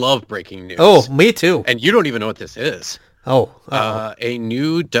news. I love breaking news. Oh, me too. And you don't even know what this is. Oh, a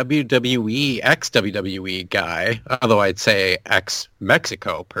new WWE, ex-WWE guy, although I'd say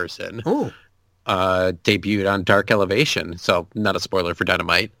ex-Mexico person, debuted on Dark Elevation. So not a spoiler for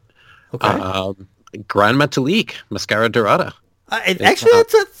Dynamite. okay. Gran Metalik, Mascara Dorada. Actually,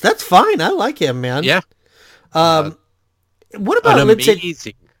 that's fine. I like him, man. Yeah. What about Lindsay?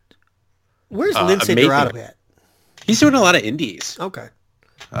 Amazing. Where's Lindsay amazing. Dorado at? He's doing a lot of indies. Okay.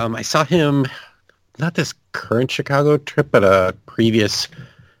 I saw him, not this current Chicago trip, but a previous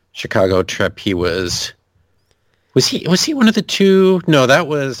Chicago trip. He was he one of the two? No, that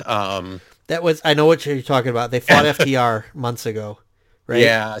was I know what you're talking about. They fought FTR months ago, right?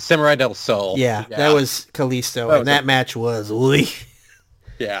 Yeah, Samurai del Sol. Yeah, that was Kalisto, and that match was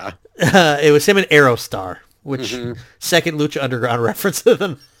Yeah. it was him and Aerostar, which second Lucha Underground reference of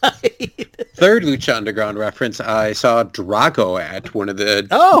the night. Third Lucha Underground reference, I saw Drago at one of the...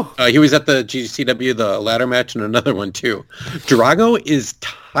 he was at the GCW, the ladder match, and another one, too. Drago is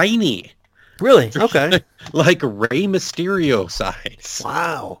tiny. Really? Okay. Like Rey Mysterio size.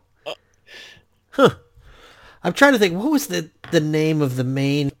 Wow. Huh. I'm trying to think, what was the name of the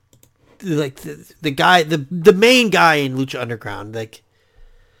main... Like, the guy... The main guy in Lucha Underground, like...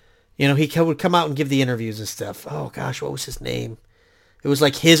 You know, he would come out and give the interviews and stuff. Oh, gosh, what was his name? It was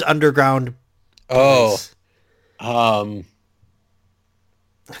like his underground place. It's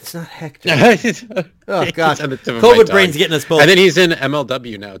not Hector. Oh, God. COVID brain's getting us both. And then he's in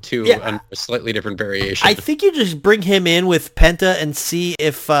MLW now, too, Yeah. under a slightly different variation. I think you just bring him in with Penta and see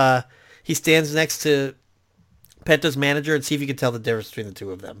if he stands next to Penta's manager and see if you can tell the difference between the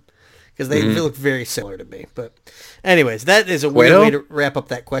two of them. Because they look very similar to me. But anyways, that is a weird way to wrap up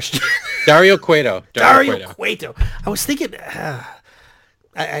that question. Dario Cueto. Dario Cueto. I was thinking...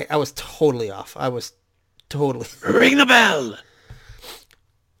 I was totally off. Ring the bell!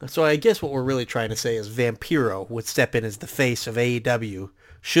 So I guess what we're really trying to say is Vampiro would step in as the face of AEW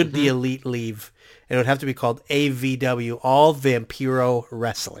should the Elite leave. And it would have to be called AVW, All Vampiro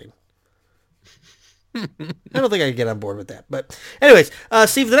Wrestling. I don't think I can get on board with that. But anyways,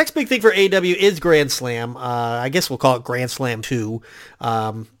 Steve, the next big thing for AEW is Grand Slam. I guess we'll call it Grand Slam 2.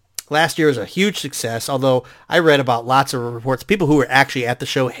 Last year was a huge success, although I read about lots of reports. People who were actually at the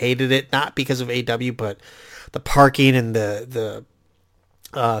show hated it, not because of AEW, but the parking and the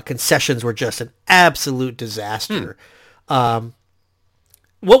concessions were just an absolute disaster. What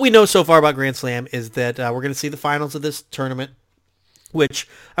we know so far about Grand Slam is that we're going to see the finals of this tournament, which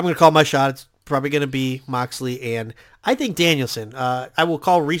I'm going to call my shot. It's probably going to be Moxley and I think Danielson. I will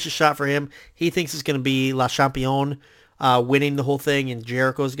call Reach's shot for him. He thinks it's going to be La Champion winning the whole thing and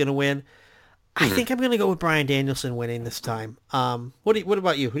Jericho's going to win. I think I'm going to go with Bryan Danielson winning this time. What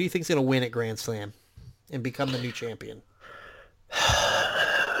about you? Who do you think is going to win at Grand Slam and become the new champion?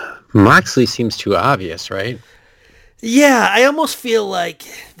 Moxley seems too obvious, right? Yeah, I almost feel like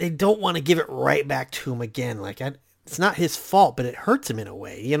they don't want to give it right back to him again. Like, it's not his fault, but it hurts him in a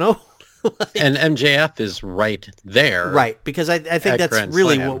way, you know? And MJF is right there. Right, because I think that's Grand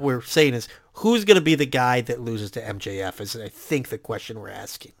really Slam. what we're saying is, who's going to be the guy that loses to MJF is, I think, the question we're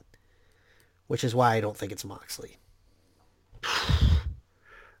asking. Which is why I don't think it's Moxley.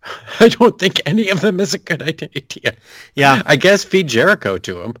 I don't think any of them is a good idea. Yeah. I guess feed Jericho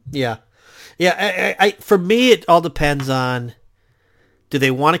to him. Yeah. Yeah, I for me, it all depends on, do they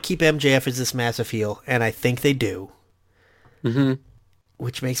want to keep MJF as this massive heel? And I think they do. Mm-hmm.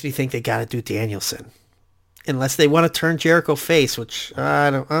 Which makes me think they got to do Danielson. Unless they want to turn Jericho face, which I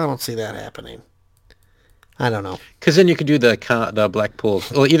don't see that happening. I don't know. Because then you could do the Blackpool.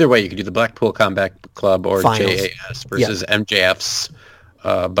 Well, either way, you could do the Blackpool Combat Club or Finals. JAS versus MJF's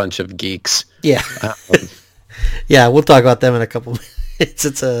bunch of geeks. Yeah. Yeah, we'll talk about them in a couple minutes.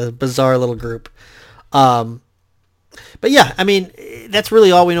 It's a bizarre little group. But yeah, I mean, that's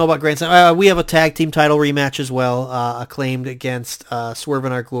really all we know about Grand Slam. We have a tag team title rematch as well, Acclaimed against Swerve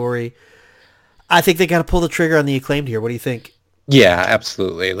in Our Glory. I think they got to pull the trigger on the Acclaimed here. What do you think? Yeah,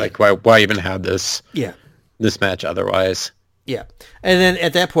 absolutely. Like, why even have this? Yeah. This match otherwise? Yeah. And then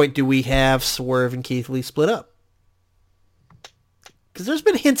at that point, do we have Swerve and Keith Lee split up? Because there's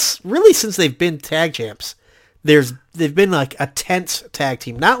been hints, really, since they've been tag champs. They've been like a tense tag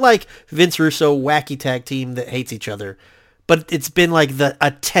team. Not like Vince Russo wacky tag team that hates each other, but it's been like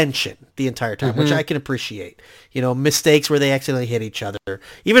a tension the entire time, which I can appreciate. You know, mistakes where they accidentally hit each other.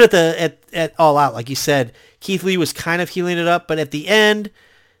 Even at All Out, like you said, Keith Lee was kind of healing it up, but at the end,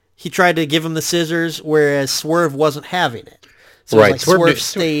 he tried to give him the scissors, whereas Swerve wasn't having it. So right. It was like Swerve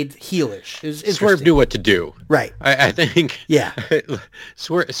stayed heelish. It was Swerve knew what to do. Right. I think. Yeah.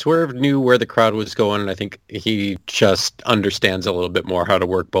 Swerve knew where the crowd was going, and I think he just understands a little bit more how to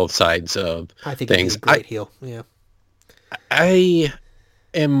work both sides of I think things. He's a great heel. Yeah. I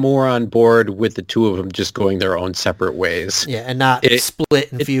am more on board with the two of them just going their own separate ways. Yeah, and not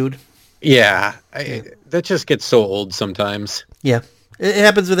split and feud. Yeah. That just gets so old sometimes. Yeah. It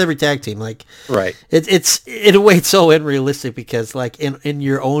happens with every tag team. Like, right. It's in a way it's so unrealistic because like in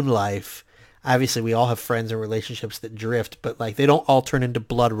your own life, obviously we all have friends and relationships that drift, but like they don't all turn into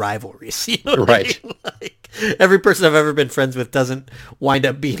blood rivalries. You know what right. I mean? Like, every person I've ever been friends with doesn't wind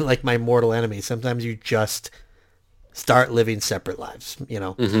up being like my mortal enemy. Sometimes you just start living separate lives, you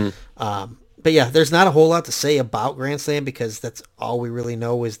know? But yeah, there's not a whole lot to say about Grand Slam because that's all we really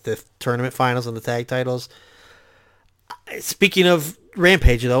know is the tournament finals and the tag titles. Speaking of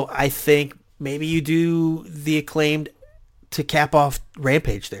Rampage, though, I think maybe you do the Acclaimed to cap off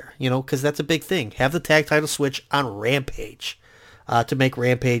Rampage there, you know, because that's a big thing. Have the tag title switch on Rampage to make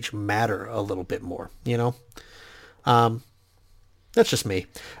Rampage matter a little bit more, you know. That's just me. To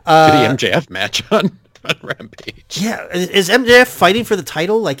the MJF match on Rampage. Yeah, is MJF fighting for the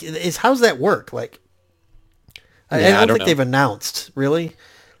title? Like, how's that work? Like, I don't think they've announced, really.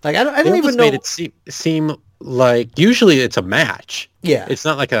 Like, I don't even know. Made it seem like usually it's a match. Yeah. It's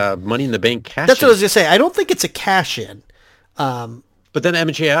not like a Money in the Bank cash-in. That's what I was going to say. I don't think it's a cash-in. But then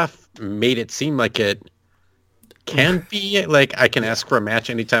MJF made it seem like it can be, like I can ask for a match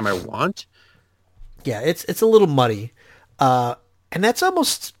anytime I want. Yeah, it's a little muddy. And that's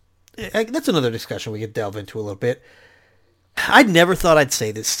that's another discussion we could delve into a little bit. I never thought I'd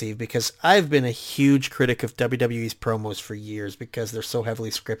say this, Steve, because I've been a huge critic of WWE's promos for years because they're so heavily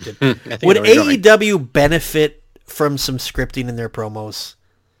scripted. Would AEW benefit from some scripting in their promos?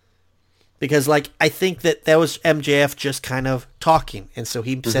 Because, like, I think that was MJF just kind of talking, and so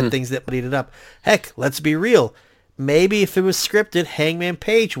he said things that muddied it up. Heck, let's be real. Maybe if it was scripted, Hangman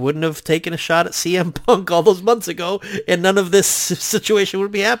Page wouldn't have taken a shot at CM Punk all those months ago, and none of this situation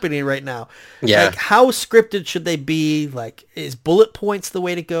would be happening right now. Yeah. Like, how scripted should they be? Like, is bullet points the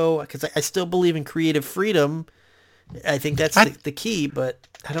way to go? Because I still believe in creative freedom. I think that's the key, but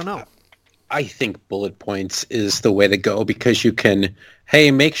I don't know. I think bullet points is the way to go because you can,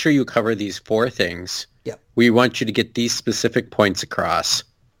 hey, make sure you cover these 4 things. Yeah. We want you to get these specific points across.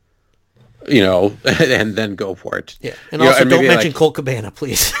 You know, and then go for it. Yeah, and also don't mention Colt Cabana,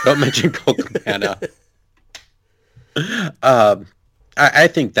 please. Don't mention Colt Cabana. I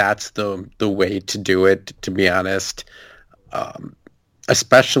think that's the way to do it, to be honest.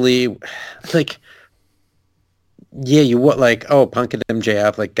 Especially, like, yeah, you want, like, oh, Punk and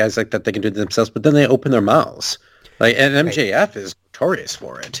MJF, like, guys like that, they can do it themselves, but then they open their mouths. Like, and MJF is notorious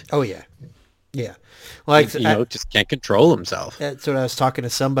for it. Oh, yeah. Yeah. Like, just can't control himself. That's what I was talking to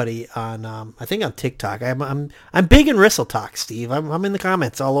somebody on, I think on TikTok. I'm big in Wrestle Talk, Steve. I'm in the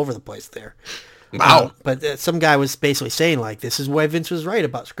comments all over the place there. Wow. But some guy was basically saying, like, this is why Vince was right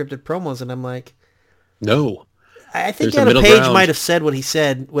about scripted promos, and I'm like, no. I think Adam Page might have said what he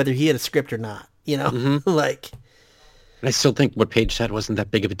said, whether he had a script or not. You know, like. I still think what Page said wasn't that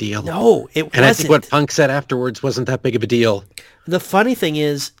big of a deal. No, it wasn't. And I think what Punk said afterwards wasn't that big of a deal. The funny thing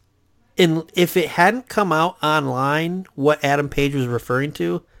is, if it hadn't come out online what Adam Page was referring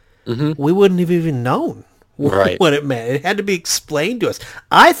to, we wouldn't have even known what it meant. It had to be explained to us.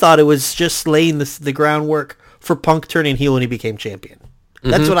 I thought it was just laying the groundwork for Punk turning heel when he became champion.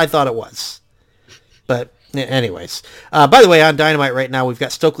 That's what I thought it was. But anyways, by the way, on Dynamite right now, we've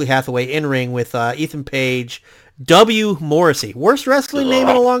got Stokely Hathaway in ring with Ethan Page, W. Morrissey. Worst wrestling name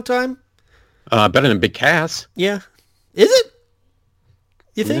in a long time? Better than Big Cass. Yeah. Is it?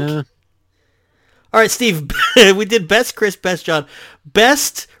 You think? Yeah. All right, Steve, we did best Chris, best John.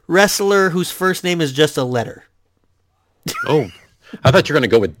 Best wrestler whose first name is just a letter. Oh, I thought you were going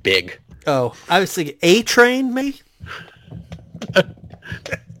to go with Big. Oh, I was thinking A-Train, maybe?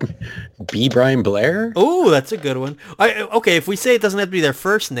 B. Brian Blair? Oh, that's a good one. Okay, if we say it doesn't have to be their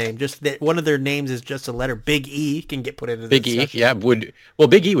first name, just that one of their names is just a letter, Big E can get put into the Big E, discussion. yeah.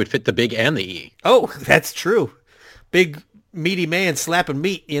 Big E would fit the big and the E. Oh, that's true. Big meaty man slapping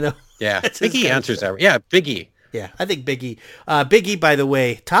meat, Yeah, That's Big his E kind of answers stuff. that. Yeah, Big E. Yeah, I think Big E. Big E, by the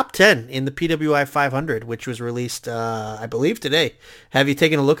way, top 10 in the PWI 500, which was released, I believe, today. Have you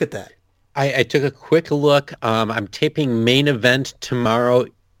taken a look at that? I took a quick look. I'm taping Main Event tomorrow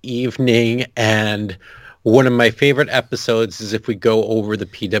evening, and one of my favorite episodes is if we go over the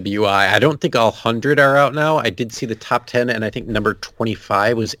PWI. I don't think all 100 are out now. I did see the top 10, and I think number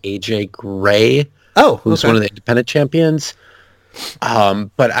 25 was AJ Gray, who's one of the independent champions.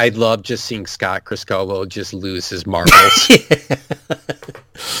 But I love just seeing Scott Criscolo just lose his marbles.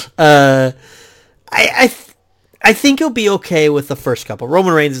 I think he'll be okay with the first couple.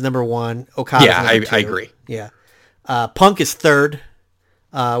 Roman Reigns is number 1. Okada's number 2. I agree. Yeah. Punk is 3rd,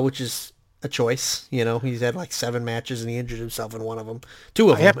 which is a choice. He's had like 7 matches and he injured himself in one of them. 2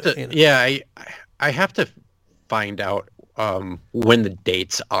 of them. I have to find out when the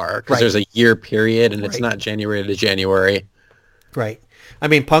dates are, because Right. there's a year period and it's Right. not January to January. Right. I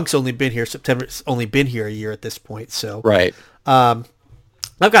mean, Punk's only been here. September's only been here a year at this point. So Right.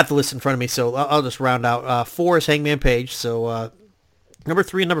 I've got the list in front of me, so I'll just round out. 4 is Hangman Page. So number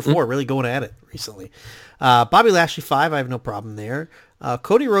 3 and number 4 really going at it recently. Bobby Lashley 5, I have no problem there.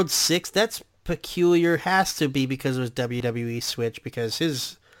 Cody Rhodes 6, that's peculiar. Has to be because it was WWE switch, because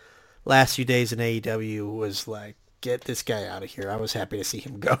his last few days in AEW was like, get this guy out of here. I was happy to see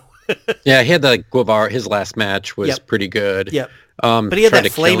him go. Yeah, he had the Guevara. His last match was Yep. pretty good. Yep. But he had tried that to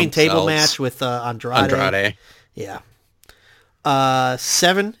kill flaming table himself. match with Andrade. Andrade. Yeah.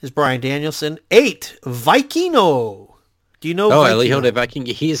 7 is Bryan Danielson. 8, Vikino. Do you know Oh, Vikino? Elijo de Viking.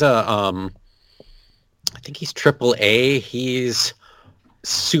 He's I think he's AAA. He's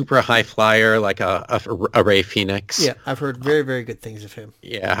super high flyer, like a Ray Phoenix. Yeah, I've heard very, very good things of him.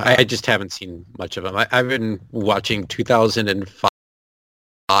 Yeah, I just haven't seen much of him. I've been watching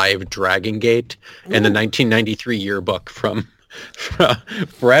 2005 Dragon Gate and the 1993 yearbook from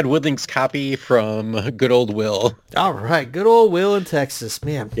Brad Woodling's copy from Good Old Will. All right, good old Will in Texas,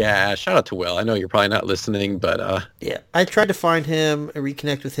 man. Yeah, shout out to Will. I know you're probably not listening, but Yeah, I tried to find him,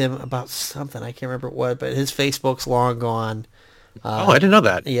 reconnect with him about something. I can't remember what, but his Facebook's long gone. I didn't know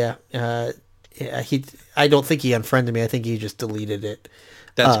that. Yeah, I don't think he unfriended me. I think he just deleted it.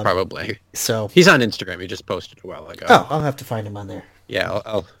 That's probably. So He's on Instagram. He just posted a while ago. I'll have to find him on there. Yeah,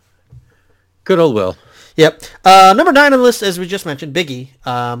 I'll Good old Will. Yep. Number 9 on the list, as we just mentioned, Big E,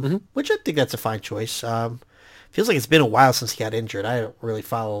 which I think that's a fine choice. Feels like it's been a while since he got injured. I don't really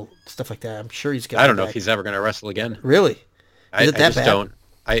follow stuff like that. I'm sure he's got. I don't know if he's ever going to wrestle again. Really. I Is it that just bad? don't.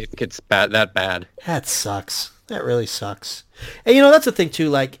 I think it's that bad. That sucks. That really sucks. And that's the thing too.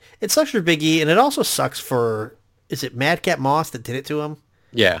 Like, it sucks for Big E, and it also sucks for, is it Madcap Moss that did it to him?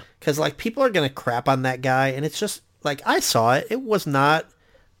 Yeah. Because like people are gonna crap on that guy, and it's just like, I saw it. It was not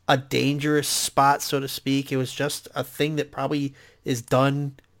a dangerous spot, so to speak. It was just a thing that probably is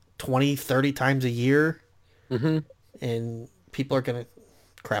done 20, 30 times a year, and people are gonna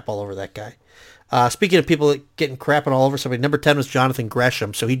crap all over that guy. Speaking of people getting crapping all over somebody, number 10 was Jonathan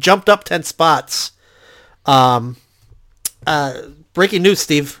Gresham. So he jumped up 10 spots. Breaking news,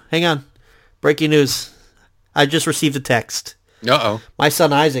 Steve. Hang on. Breaking news. I just received a text. Uh-oh. My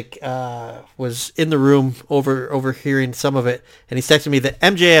son Isaac was in the room overhearing some of it, and he's texting me that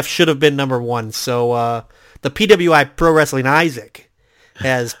MJF should have been number 1. So the PWI Pro Wrestling Isaac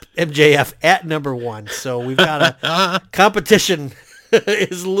has MJF at number 1. So we've got a competition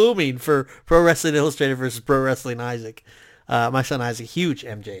is looming for Pro Wrestling Illustrated versus Pro Wrestling Isaac. My son Isaac, huge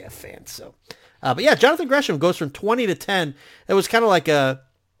MJF fan. So, but yeah, Jonathan Gresham goes from 20 to 10. It was kind of like a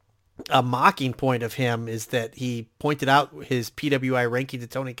mocking point of him, is that he pointed out his PWI ranking to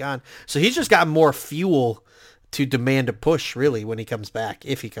Tony Khan. So he's just got more fuel to demand a push, really, when he comes back.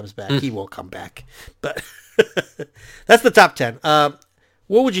 If he comes back, he will come back. But that's the top 10.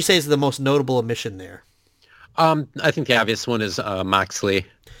 What would you say is the most notable omission there? I think the obvious one is Moxley.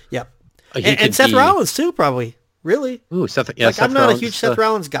 Yep. He And could Seth be- Rollins too, probably. Really? Ooh, Seth. Yeah, Like, Seth I'm not Rollins, a huge Seth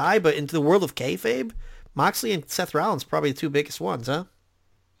Rollins guy, but into the world of kayfabe, Moxley and Seth Rollins probably the 2 biggest ones, huh?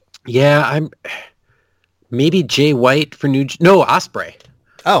 Yeah, I'm maybe Jay White for No, Osprey.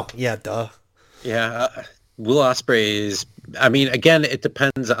 Oh, yeah, duh. Yeah, Will Osprey is. I mean, again, it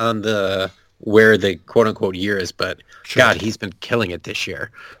depends on where the quote unquote year is, but God, he's been killing it this year.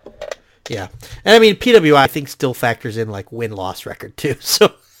 Yeah. And I mean, PWI, I think, still factors in like win-loss record too.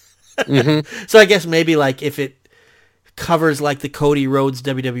 So, so I guess maybe like if it covers like the Cody Rhodes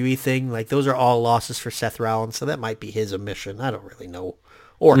WWE thing, like those are all losses for Seth Rollins. So that might be his omission. I don't really know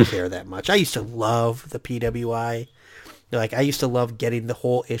or care that much. I used to love the PWI. Like, I used to love getting the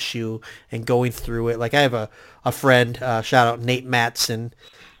whole issue and going through it. Like, I have a friend, shout out Nate Matson,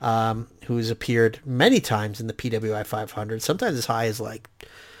 who's appeared many times in the PWI 500, sometimes as high as, like,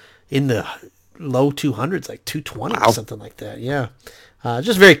 in the low 200s, like 220 or something like that. Yeah.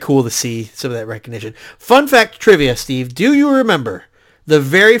 Just very cool to see some of that recognition. Fun fact trivia, Steve. Do you remember the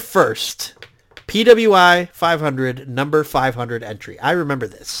very first PWI 500 number 500 entry? I remember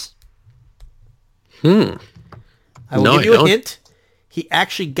this. I will give you a hint. He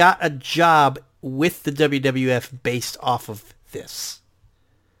actually got a job with the WWF based off of this.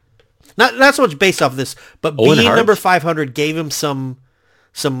 Not so much based off of this, but Owen being Hart? number 500 gave him some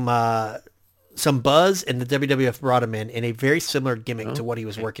buzz, and the WWF brought him in a very similar gimmick to what he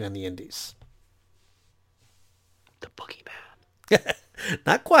was working on the indies. The Boogeyman.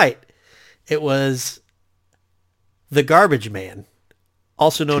 Not quite. It was the Garbage Man,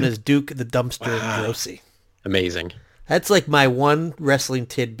 also known as Duke the Dumpster Grossi. Amazing. That's like my one wrestling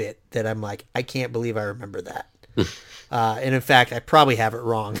tidbit that I'm like, I can't believe I remember that. And in fact, I probably have it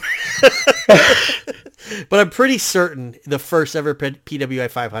wrong. But I'm pretty certain the first ever PWI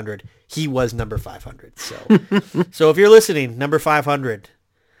 500, he was number 500. So if you're listening, number 500,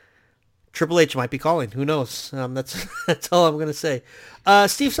 Triple H might be calling. Who knows? That's all I'm going to say.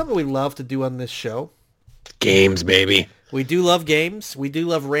 Steve, something we love to do on this show. Games, baby. We do love games. We do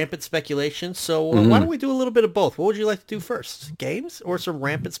love rampant speculation. So why don't we do a little bit of both? What would you like to do first? Games or some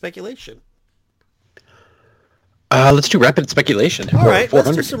rampant speculation? Let's do rampant speculation. All right,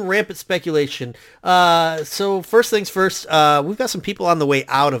 let's do some rampant speculation. So first things first, we've got some people on the way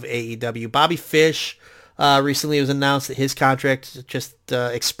out of AEW. Bobby Fish, recently it was announced that his contract just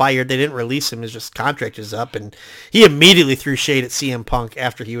expired. They didn't release him. His contract is up, and he immediately threw shade at CM Punk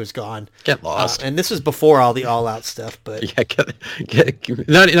after he was gone. Get lost. And this was before all the all-out stuff. But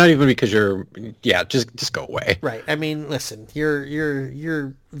not even because you're, just go away. Right. I mean, listen,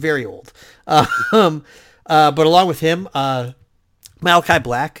 you're very old. But along with him, Malachi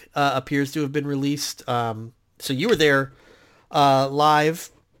Black appears to have been released. So you were there live,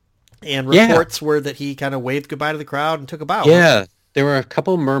 and reports were that he kind of waved goodbye to the crowd and took a bow. Yeah, there were a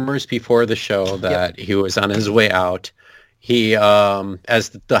couple murmurs before the show that he was on his way out. He, as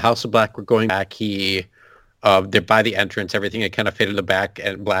the House of Black were going back, they're by the entrance, everything had kind of faded to black,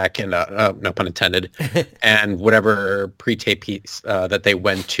 and no pun intended, and whatever pre-tape piece that they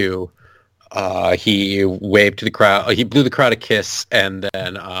went to, he waved to the crowd. He blew the crowd a kiss and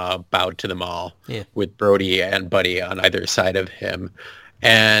then bowed to them all with Brody and Buddy on either side of him.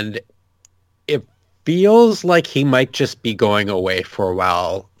 And it feels like he might just be going away for a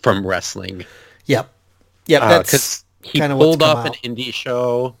while from wrestling. Yep. That's he kind of pulled off an indie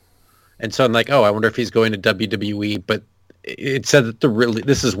show. And so I'm like, I wonder if he's going to WWE. But it said that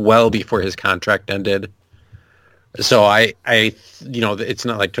this is well before his contract ended. So I it's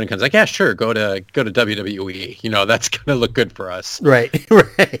not like Tony Khan's like, yeah, sure, go to WWE. That's gonna look good for us. Right.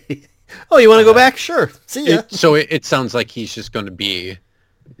 Oh, you want to go back? Sure. See ya. So it sounds like he's just going to be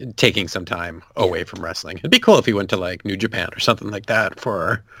taking some time away from wrestling. It'd be cool if he went to like New Japan or something like that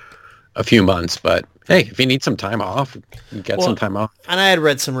for a few months. But hey, if he needs some time off, get some time off. And I had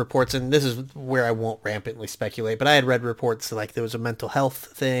read some reports, and this is where I won't rampantly speculate, but I had read reports that, like, there was a mental health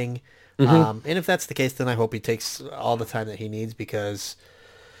thing. And if that's the case, then I hope he takes all the time that he needs, because,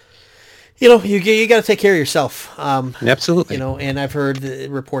 you got to take care of yourself. Absolutely. And I've heard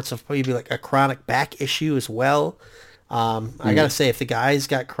reports of maybe like a chronic back issue as well. I got to say, if the guy's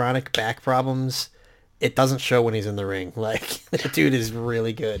got chronic back problems, it doesn't show when he's in the ring. Like, the dude is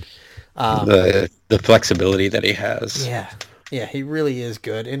really good. The flexibility that he has. Yeah, he really is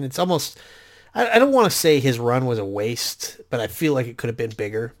good. And it's almost, I don't want to say his run was a waste, but I feel like it could have been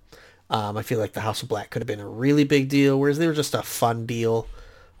bigger. I feel like the House of Black could have been a really big deal, whereas they were just a fun deal.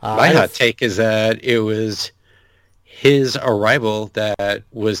 My hot take is that it was his arrival that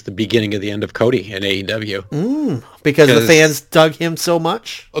was the beginning of the end of Cody in AEW. Because the fans dug him so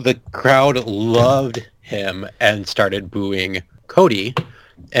much? The crowd loved him and started booing Cody.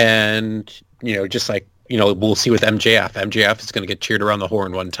 And, just like, we'll see with MJF. MJF is going to get cheered around the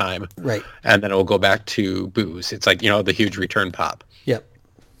horn one time. Right. And then it will go back to boos. It's like, the huge return pop. Yep.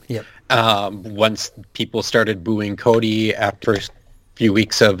 Once people started booing Cody after a few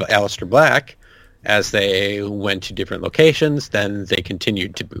weeks of Aleister Black, as they went to different locations, then they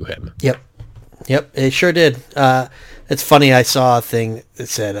continued to boo him. Yep, it sure did. It's funny, I saw a thing that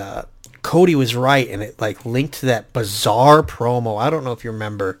said Cody was right, and it like linked to that bizarre promo. I don't know if you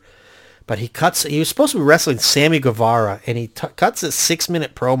remember, but he was supposed to be wrestling Sammy Guevara, and he cuts a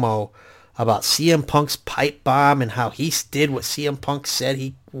 6-minute promo about CM Punk's pipe bomb and how he did what CM Punk said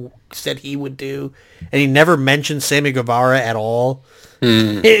he would do, and he never mentioned Sammy Guevara at all.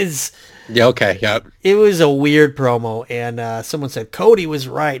 Yeah, okay, yep. It was a weird promo, and someone said Cody was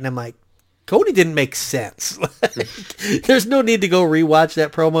right, and I'm like, Cody didn't make sense. There's no need to go rewatch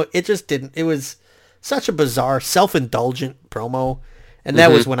that promo. It just didn't. It was such a bizarre, self-indulgent promo, and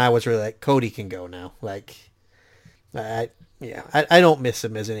that was when I was really like, Cody can go now. Like, I don't miss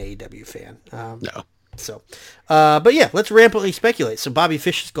him as an AEW fan. No. So, but yeah, let's rampantly speculate. So Bobby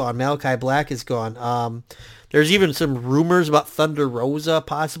Fish is gone. Malachi Black is gone. There's even some rumors about Thunder Rosa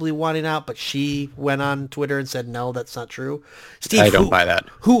possibly wanting out, but she went on Twitter and said, no, that's not true. Steve, I don't buy that.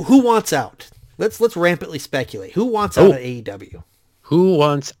 Who wants out? Let's rampantly speculate. Who wants out of AEW? Who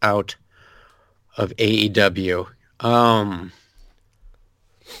wants out of AEW? I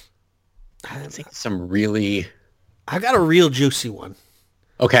think some really... I got a real juicy one.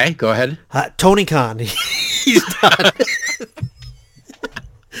 Okay, go ahead. Tony Khan. He's done.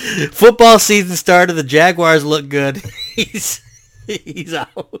 Football season started. The Jaguars look good. He's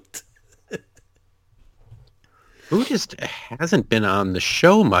out. Who just hasn't been on the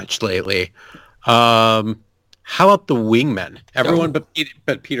show much lately? How about the Wingmen? Everyone but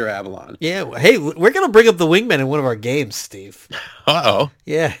Peter Avalon. Yeah. Hey, we're gonna bring up the Wingmen in one of our games, Steve. Uh-oh.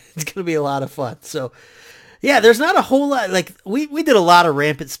 Yeah, it's gonna be a lot of fun. So, yeah, there's not a whole lot. Like we did a lot of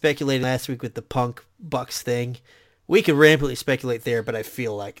rampant speculating last week with the Punk Bucks thing. We could rampantly speculate there, but I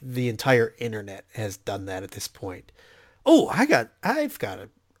feel like the entire internet has done that at this point. Oh, I've got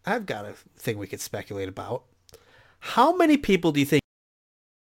a thing we could speculate about. How many people do you think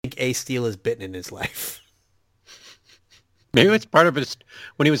Ace Steel has bitten in his life? Maybe it's part of his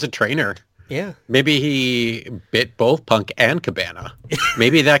when he was a trainer. Yeah. Maybe he bit both Punk and Cabana.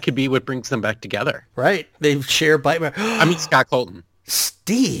 Maybe that could be what brings them back together. Right. They share bite. I mean, Scott Colton.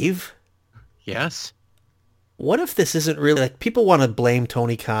 Steve. Yes. What if this isn't really like people want to blame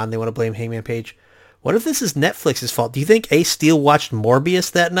Tony Khan? They want to blame Hangman Page. What if this is Netflix's fault? Do you think Ace Steel watched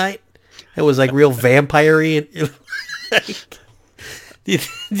Morbius that night? It was like real vampire-y. Do you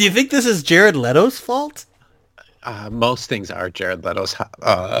think this is Jared Leto's fault? Most things are Jared Leto's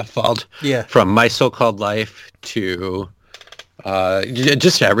fault. Yeah. From My So-Called Life to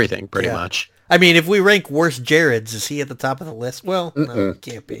just everything, pretty much. I mean, if we rank worst Jareds, is he at the top of the list? Well, no, it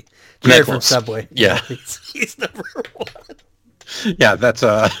can't be. Jared from Subway. Yeah. He's number one. Yeah, that's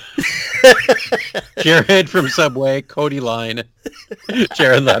Jared from Subway, Cody Line,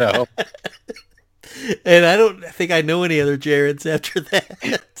 Jared Leto. And I don't think I know any other Jareds after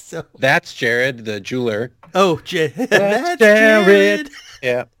that. So that's Jared, the jeweler. Oh, that's Jared.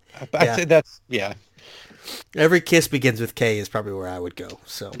 Yeah. I'd say that's, yeah. Every kiss begins with K is probably where I would go.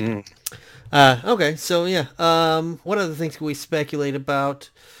 So, okay. So, yeah. What other things can we speculate about?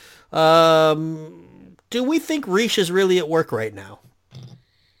 Do we think Rish is really at work right now?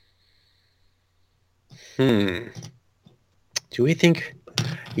 Do we think...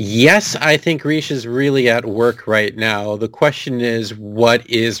 Yes, I think Rish is really at work right now. The question is, what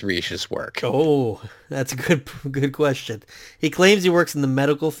is Rish's work? Oh, that's a good question. He claims he works in the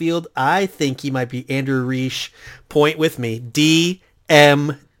medical field. I think he might be Andrew Rish. Point with me. DMD.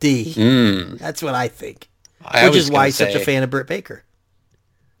 That's what I think. Which is why he's such a fan of Britt Baker.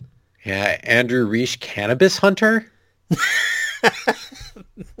 Yeah, Andrew Rish, cannabis hunter?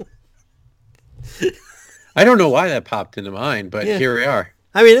 I don't know why that popped into mind, but here we are.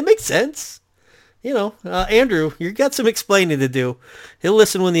 I mean, it makes sense. You know, Andrew, you got some explaining to do. He'll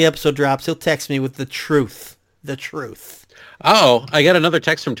listen when the episode drops. He'll text me with the truth. The truth. Oh, I got another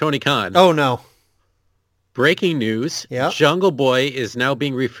text from Tony Khan. Oh, no. Breaking news. Yep. Jungle Boy is now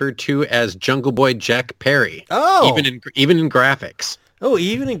being referred to as Jungle Boy Jack Perry. Oh. Even in graphics. Oh,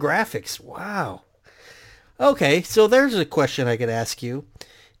 even in graphics. Wow. Okay, so there's a question I could ask you.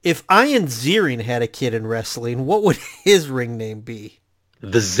 If Ian Ziering had a kid in wrestling, what would his ring name be?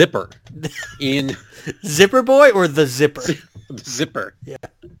 The Zipper. In Zipper Boy or the Zipper? The Zipper. Yeah.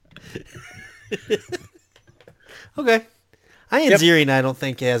 Okay. Ian Ziering, I don't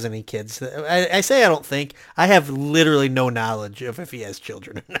think has any kids. I say I don't think. I have literally no knowledge of if he has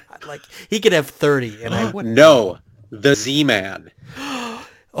children or not. Like, he could have 30, and I wouldn't. No. The Z-Man.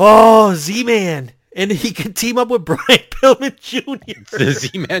 Oh, Z-Man. And he could team up with Brian Pillman Jr. The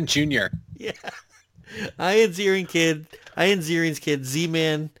Z-Man Jr. Yeah. Ian Ziering's kid,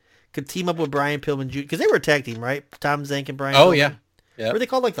 Z-Man, could team up with Brian Pillman Jr. Because they were a tag team, right? Tom Zank and Brian Pillman. Yeah. Yep. Were they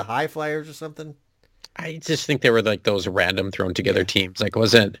called like the High Flyers or something? I just think they were like those random thrown together teams. Like,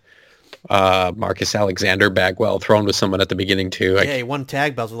 wasn't Marcus Alexander Bagwell thrown with someone at the beginning too? Yeah, he won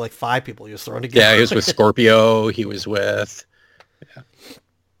tag belts with like 5 people he was thrown together. Yeah, he was with Scorpio. He was with...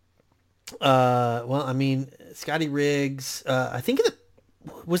 Well, I mean, Scotty Riggs. I think it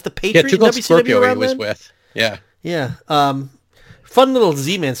was the Yeah, Patriot Too in Cold WCW Scorpio he around was then. with. Yeah. Yeah. Fun little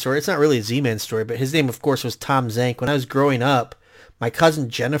Z-Man story. It's not really a Z-Man story, but his name, of course, was Tom Zank. When I was growing up, my cousin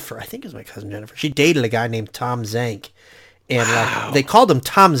Jennifer, I think it was my cousin Jennifer, she dated a guy named Tom Zank. And, like, they called him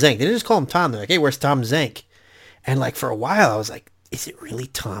Tom Zank. They didn't just call him Tom. They're like, hey, where's Tom Zank? And, like, for a while, I was like, is it really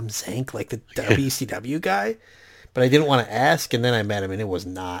Tom Zank, like the WCW guy? But I didn't want to ask, and then I met him, and it was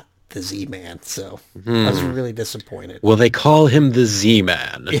not the Z-Man. So I was really disappointed. Well, they call him the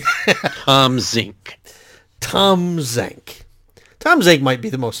Z-Man. Tom Zink. Tom Zank. Tom Zank might be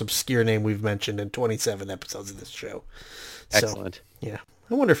the most obscure name we've mentioned in 27 episodes of this show. So, Excellent. yeah.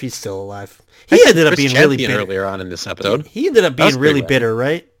 I wonder if he's still alive. He ended up being really bitter earlier on in this episode. He ended up being really bitter,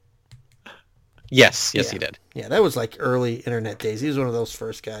 right? Yes, he did. Yeah, that was like early internet days. He was one of those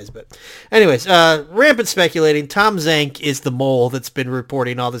first guys. But anyways, rampant speculating. Tom Zank is the mole that's been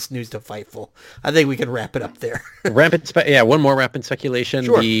reporting all this news to Fightful. I think we can wrap it up there. One more rampant speculation.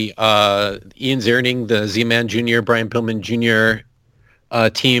 Sure. The Ian Zierning, the Z-Man Jr., Brian Pillman Jr.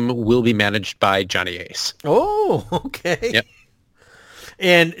 Team will be managed by Johnny Ace. Oh, okay. Yep.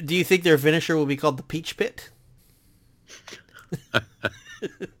 And do you think their finisher will be called the Peach Pit?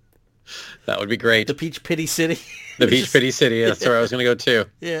 That would be great. The Peach Pity City? The Peach Pity City. That's where I was going to go too.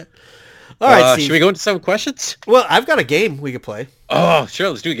 Yeah. All right, Steve. Should we go into some questions? Well, I've got a game we could play. Oh, sure.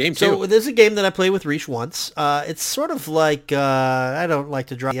 Let's do a game too. So there's a game that I played with Reach once. It's sort of like, I don't like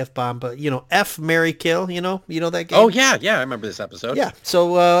to drop the F-bomb, but, F, Marry, Kill, you know that game? Oh, yeah. I remember this episode. Yeah.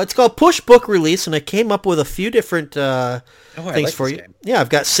 So it's called Push Book Release, and I came up with a few different things for you. Game. Yeah, I've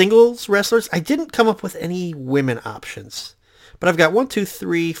got singles wrestlers. I didn't come up with any women options, but I've got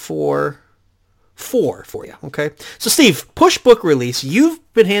 4 for you, okay? So, Steve, Push Book Release. You've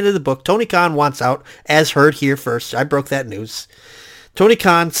been handed the book. Tony Khan wants out, as heard here first. I broke that news. Tony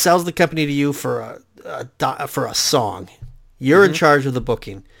Khan sells the company to you for a song. You're in charge of the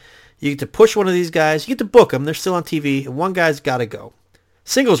booking. You get to push one of these guys. You get to book them. They're still on TV, and one guy's got to go.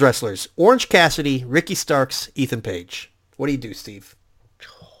 Singles wrestlers, Orange Cassidy, Ricky Starks, Ethan Page. What do you do, Steve?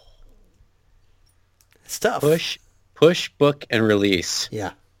 It's tough. Push, book, and release.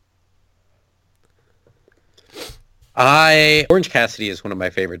 Yeah. Orange Cassidy is one of my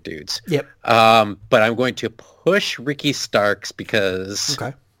favorite dudes. Yep. But I'm going to push Ricky Starks because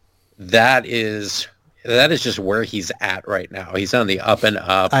that is just where he's at right now. He's on the up and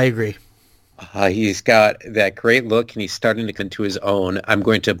up. I agree. He's got that great look, and he's starting to come to his own. I'm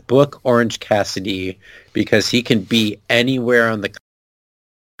going to book Orange Cassidy because he can be anywhere on the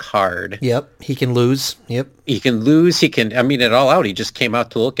card. Yep. He can lose. Yep. He can lose. It all out. He just came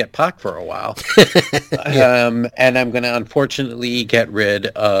out to look at Pac for a while. And I'm going to unfortunately get rid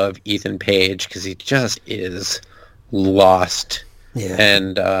of Ethan Page because he just is lost. Yeah.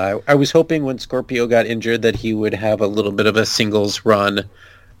 And I was hoping when Scorpio got injured that he would have a little bit of a singles run,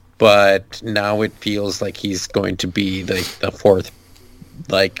 but now it feels like he's going to be the fourth,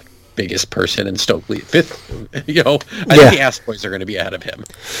 biggest person in Stokely. Fifth, I think the Ass Boys are going to be ahead of him.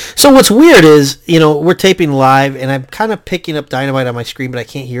 So what's weird is, we're taping live, and I'm kind of picking up Dynamite on my screen, but I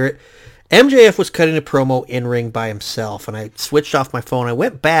can't hear it. MJF was cutting a promo in ring by himself, and I switched off my phone. I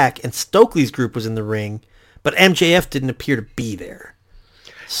went back, and Stokely's group was in the ring, but MJF didn't appear to be there.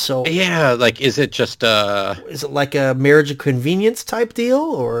 So yeah, is it just is it like a marriage of convenience type deal,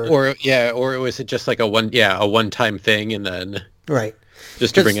 or was it just like a one-time thing, and then right?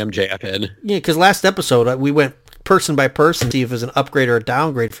 Just to bring MJF in. Yeah, because last episode we went person by person to see if it was an upgrade or a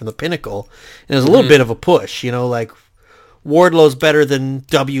downgrade from the Pinnacle. And it was a little bit of a push, like Wardlow's better than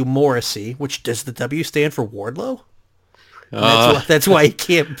W. Morrissey, which does the W stand for Wardlow? That's why he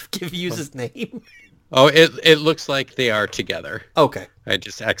can't use his name. Oh, it looks like they are together. Okay. I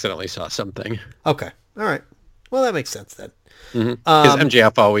just accidentally saw something. Okay. All right. Well, that makes sense then. Because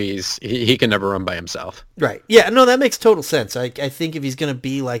MJF always, he can never run by himself. Right. Yeah, no, that makes total sense. I think if he's going to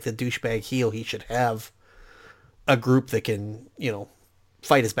be like the douchebag heel, he should have a group that can,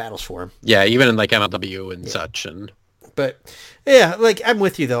 fight his battles for him. Yeah, even in MLW and such. But, yeah, I'm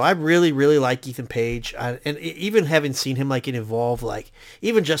with you, though. I really, really like Ethan Page. And even having seen him, in Evolve,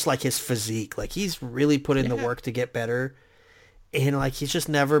 even just, his physique, he's really put in the work to get better. And, he's just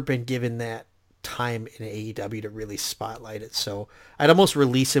never been given that time in AEW to really spotlight it. So I'd almost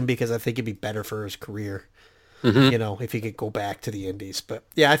release him because I think it'd be better for his career, if he could go back to the indies. But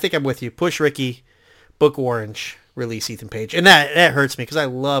yeah, I think I'm with you. Push Ricky, book Orange, release Ethan Page. And that hurts me because I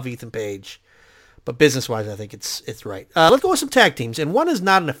love Ethan Page. But business-wise, I think it's right. Let's go with some tag teams. And one is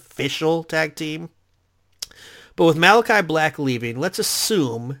not an official tag team. But with Malachi Black leaving, let's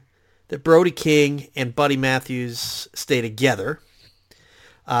assume that Brody King and Buddy Matthews stay together.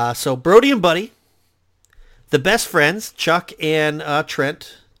 So Brody and Buddy, the best friends, Chuck and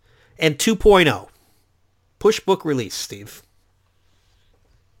Trent, and 2.0. Push book release, Steve.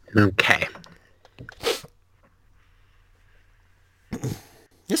 Okay.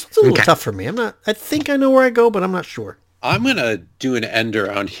 This one's a little tough for me. I think I know where I go, but I'm not sure. I'm going to do an end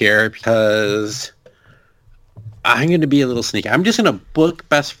around here because I'm going to be a little sneaky. I'm just going to book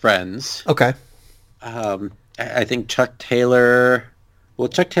best friends. Okay. I think Chuck Taylor... Well,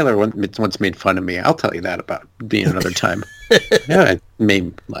 Chuck Taylor once made fun of me. I'll tell you that about being another time. Yeah, it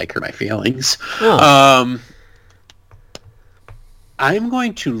may like hurt my feelings. Oh. I'm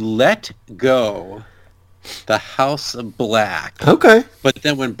going to let go the House of Black. Okay. But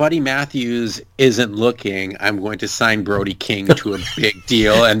then when Buddy Matthews isn't looking, I'm going to sign Brody King to a big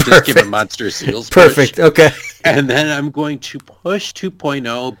deal and just give him Monster Seals. Perfect. Push. Okay. And then I'm going to push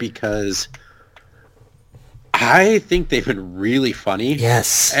 2.0 because I think they've been really funny.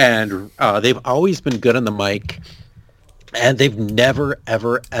 Yes. And they've always been good on the mic. And they've never,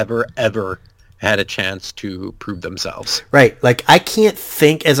 ever, ever, ever had a chance to prove themselves. Right. Like, I can't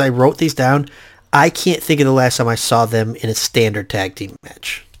think, as I wrote these down, I can't think of the last time I saw them in a standard tag team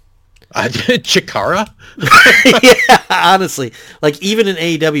match. Chikara? Yeah, honestly. Like, even in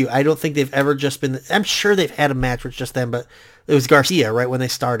AEW, I don't think they've ever just been... I'm sure they've had a match with just them, but it was Garcia, right, when they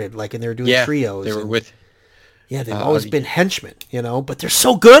started, like, and they were doing trios. They were with... Yeah, they've always been henchmen, you know, but they're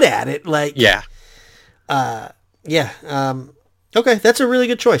so good at it. Like, yeah. Okay, that's a really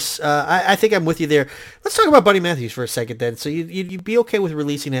good choice. I think I'm with you there. Let's talk about Buddy Matthews for a second then. So you'd be okay with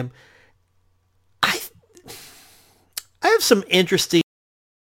releasing him. I have some interesting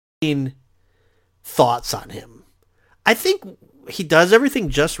thoughts on him. I think he does everything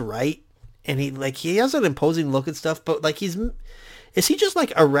just right, and he has an imposing look and stuff, but like is he just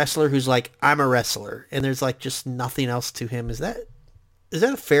like a wrestler who's like, I'm a wrestler, and there's like just nothing else to him? Is that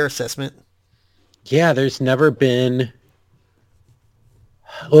a fair assessment? Yeah, there's never been...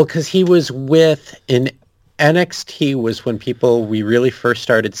 Well, because he was in NXT was when we really first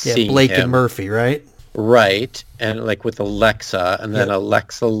started seeing Blake him. and Murphy, right? Right, and like with Alexa, and then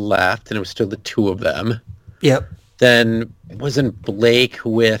Alexa left, and it was still the two of them. Yep. Then wasn't Blake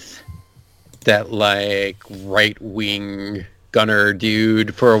with that like right-wing gunner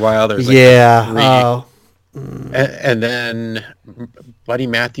dude for a while? There's like and then Buddy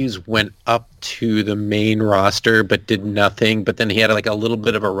Matthews went up to the main roster but did nothing. But then he had like a little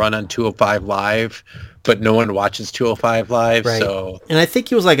bit of a run on 205 Live, but no one watches 205 Live. Right. So, and I think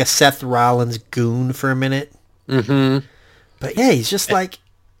he was like a Seth Rollins goon for a minute. Mm-hmm. But yeah, he's just like...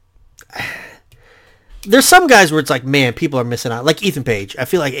 There's some guys where it's like, man, people are missing out. Like Ethan Page. I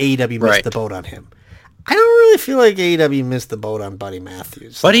feel like AEW missed the boat on him. I don't really feel like AEW missed the boat on Buddy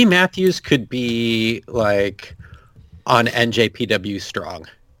Matthews. Buddy Matthews could be like on NJPW Strong.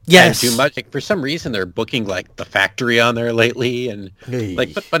 Yes. And too much. Like, for some reason, they're booking like the Factory on there lately, and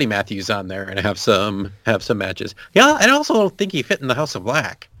like put Buddy Matthews on there and have some matches. Yeah, I also don't think he fit in the House of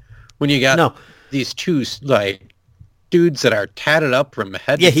Black when you got these two like dudes that are tatted up from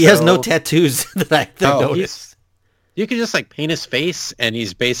head. Yeah, he has no tattoos that I noticed. You could just like paint his face, and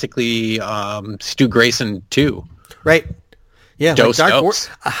he's basically Stu Grayson too. Right. Yeah. Like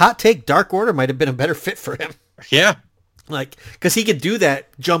a hot take. Dark Order might have been a better fit for him. Yeah. Like, because he could do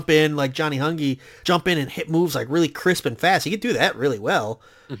that, jump in like Johnny Hungy, jump in and hit moves like really crisp and fast. He could do that really well.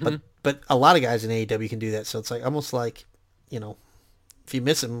 Mm-hmm. But a lot of guys in AEW can do that. So it's like almost like, you know, if you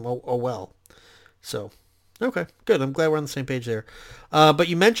miss him, oh well. So, okay, good. I'm glad we're on the same page there. But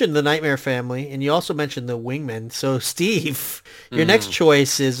you mentioned the Nightmare Family, and you also mentioned the Wingmen. So, Steve, your next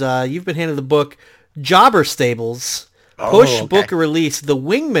choice is you've been handed the book Jobber Stables, book release, the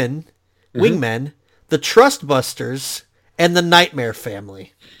Wingmen, the Trustbusters, and the Nightmare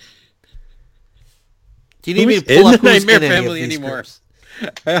Family. Do you need me to pull up the who's Nightmare in any Family of these anymore? groups?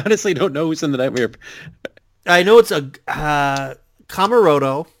 I honestly don't know who's in the Nightmare. I know it's a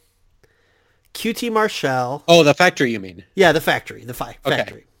Kamaroto, QT Marshall. Oh, the Factory, you mean? Yeah, the Factory. The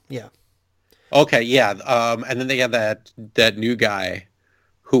Factory. Yeah. Okay, yeah. And then they have that new guy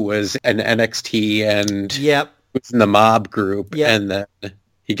who was an NXT and was in the Mob group, and then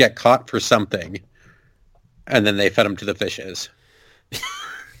he got caught for something, and then they fed him to the fishes.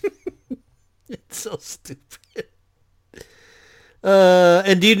 It's so stupid.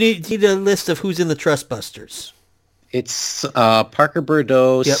 And do you need a list of who's in the Trustbusters? It's Parker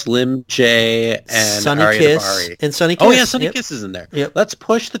Bordeaux, Slim J, and Sonny Aria Kiss. Daivari. And Sonny Kiss. Oh, yeah, Sonny Kiss is in there. Yep. Let's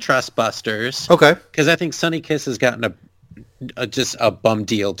push the Trustbusters. Okay. Because I think Sonny Kiss has gotten just a bum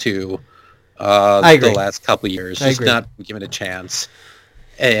deal, too, I agree. the last couple of years. Just not given a chance.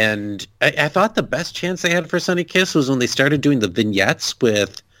 And I thought the best chance they had for Sonny Kiss was when they started doing the vignettes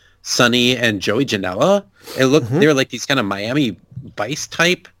with Sonny and Joey Janela. It looked they were like these kind of Miami Vice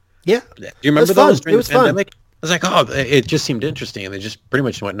type. Yeah. Do you remember fun. those during the pandemic? Fun. I was like, oh, it just seemed interesting, and they just pretty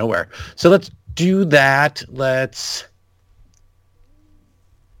much went nowhere. So let's do that. Let's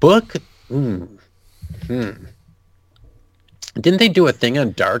book. Didn't they do a thing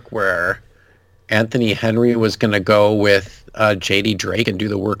on Dark where Anthony Henry was going to go with JD Drake and do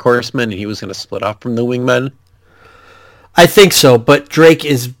the Workhorsemen, and he was going to split off from the Wingmen? I think so, but Drake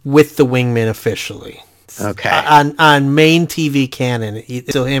is with the Wingmen officially. Okay. On main TV canon, it's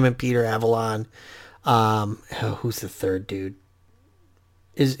still him and Peter Avalon. Who's the third dude?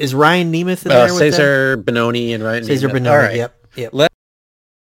 Is Ryan Nemeth in there with Cesar Benoni and Ryan Cesar Nemeth. Benoni, All right. Yep.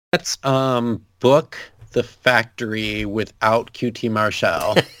 Let's book the factory without QT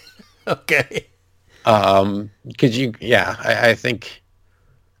Marshall. Okay. I think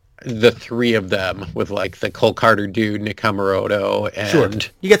the three of them with like the Cole Carter dude, Nick Hamaroto, and sure.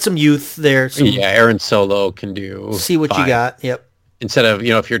 You get some youth there. Aaron Solo can do. See what you got. Yep. Instead of,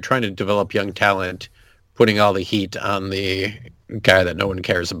 if you're trying to develop young talent, putting all the heat on the guy that no one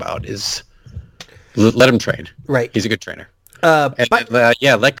cares about is let him train. Right. He's a good trainer. Let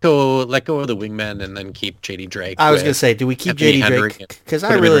go of the Wingmen and then keep JD Drake. I was going to say, do we keep JD Drake? Because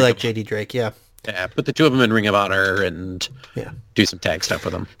I really like JD Drake, yeah. Yeah, put the two of them in Ring of Honor and do some tag stuff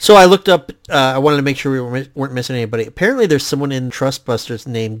with them. So I looked up, I wanted to make sure we weren't missing anybody. Apparently there's someone in Trustbusters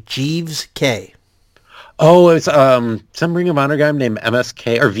named Jeeves K. Oh, it's some Ring of Honor guy named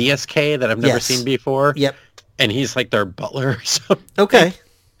MSK or VSK that I've never seen before. Yep. And he's like their butler or something. Okay.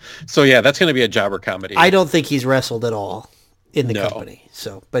 So yeah, that's going to be a jobber comedy. I don't think he's wrestled at all in the company.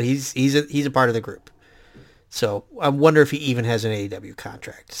 So, but he's a part of the group. So I wonder if he even has an AEW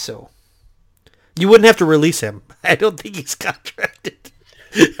contract. So you wouldn't have to release him. I don't think he's contracted.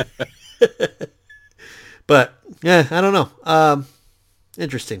 But yeah, I don't know.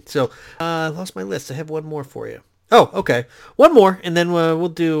 Interesting. So I lost my list. I have one more for you. Oh, okay. One more, and then we'll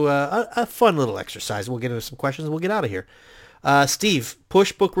do a fun little exercise. We'll get into some questions, and we'll get out of here. Steve,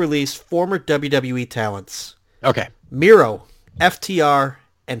 push book release former WWE talents. Okay. Miro, FTR,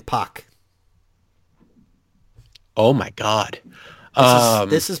 and Pac. Oh my God.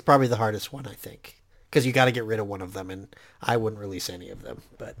 This is probably the hardest one, I think, because you got to get rid of one of them, and I wouldn't release any of them.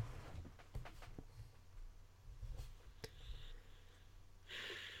 But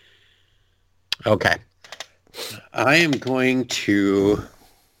okay, I am going to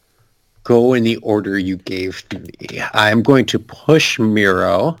go in the order you gave me. I'm going to push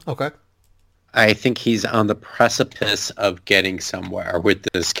Miro. Okay. I think he's on the precipice of getting somewhere with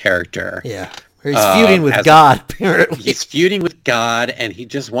this character. Yeah. He's feuding with God, apparently. He's feuding with God, and he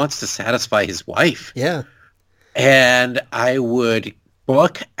just wants to satisfy his wife. Yeah. And I would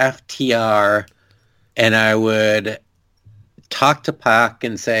book FTR, and I would talk to Pac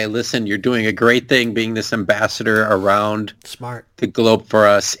and say, listen, you're doing a great thing being this ambassador around the globe for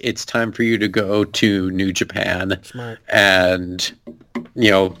us. It's time for you to go to New Japan. Smart. And,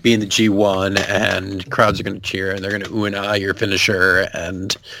 be in the G1, and crowds are going to cheer, and they're going to ooh and ah your finisher,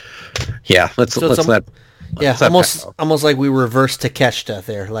 and... Yeah, let's let almost like we reverse Takeshita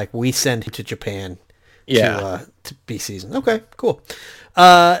there. Like we send him to Japan to be seasoned. Okay, cool.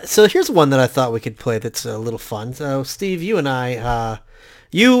 So here's one that I thought we could play that's a little fun. So Steve, you and I,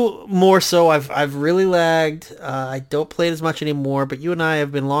 you more so, I've really lagged. I don't play it as much anymore, but you and I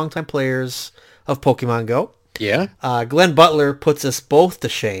have been longtime players of Pokemon Go. Yeah. Glenn Butler puts us both to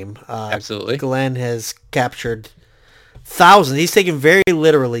shame. Absolutely. Glenn has captured thousands. He's taken very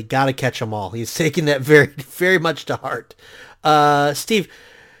literally, gotta catch them all. He's taken that very, very much to heart. Steve,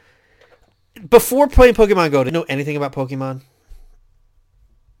 before playing Pokemon Go, did you know anything about Pokemon?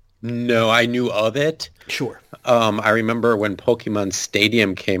 No, I knew of it. Sure. I remember when Pokemon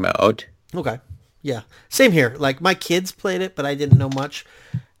Stadium came out. Okay. Yeah. Same here. Like, my kids played it, but I didn't know much.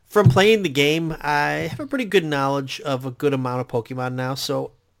 From playing the game, I have a pretty good knowledge of a good amount of Pokemon now,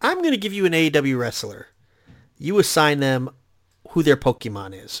 so I'm going to give you an AEW wrestler. You assign them who their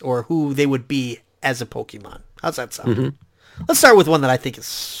Pokemon is, or who they would be as a Pokemon. How's that sound? Mm-hmm. Let's start with one that I think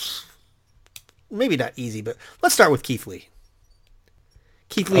is maybe not easy, but let's start with Keith Lee.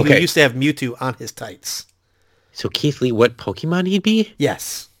 Keith Lee, who used to have Mewtwo on his tights. So Keith Lee, what Pokemon he'd be?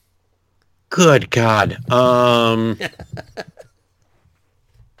 Yes. Good God.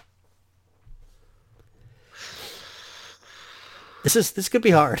 This could be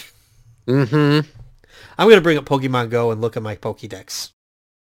hard. Mm-hmm. I'm going to bring up Pokemon Go and look at my Pokédex.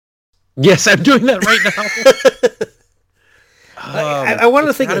 Yes, I'm doing that right now. I wanted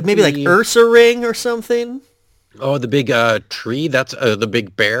to think maybe like Ursa Ring or something. Oh, the big tree. That's the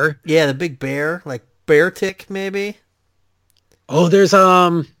big bear. Yeah, the big bear, like bear tick, maybe. Oh, there's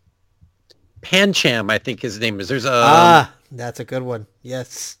Pancham, I think his name is. There's Ah, that's a good one.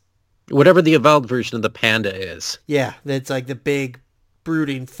 Yes. whatever the evolved version of the panda is, Yeah, that's like the big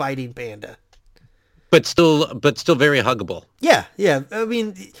brooding fighting panda. but still very huggable. Yeah, yeah. I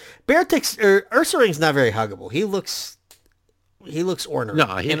mean, bear ticks or Ursaring's not very huggable. He looks ornery.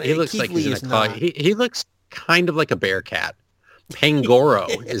 No, he, And he looks Keith like Lee he's in a is claw. not. He looks kind of like a bear cat. Pangoro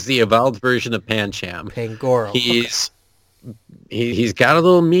is the evolved version of Pancham. Pangoro. Okay. He's got a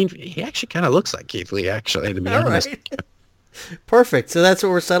little mean. He actually kind of looks like Keith Lee, actually, to be All honest. right. Perfect. So that's what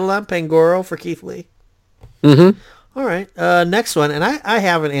we're settled on, Pangoro for Keith Lee. Mm-hmm. All right. Next one, and I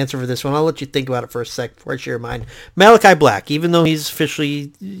have an answer for this one. I'll let you think about it for a sec before I share mine. Malachi Black, even though he's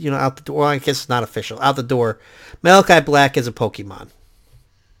officially, out the door. Well, I guess it's not official. Out the door. Malachi Black is a Pokemon.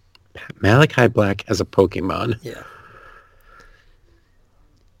 Malachi Black as a Pokemon. Yeah.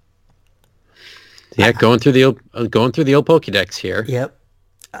 Yeah, going through the old Pokédex here. Yep.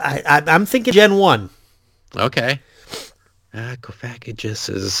 I'm thinking Gen 1. Okay. Cophacagus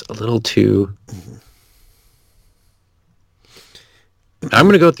is a little too... I'm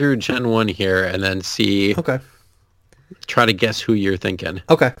going to go through Gen 1 here and then see... Okay. Try to guess who you're thinking.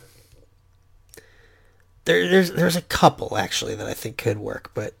 Okay. There's a couple, actually, that I think could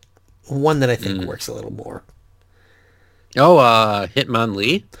work, but one that I think works a little more. Oh,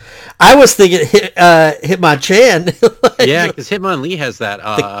 Hitmonlee? I was thinking Hitmonchan. Yeah, because Hitmonlee has that...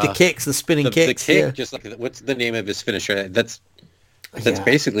 the kicks, the spinning the kicks. kick, Yeah. just like... What's the name of his finisher? That's Yeah.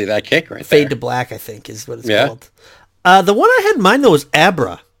 basically that kick right Fade to there. Black, I think, is what it's Yeah. called. The one I had in mind, though, was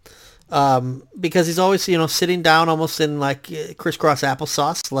Abra. Because he's always, sitting down almost in, like, crisscross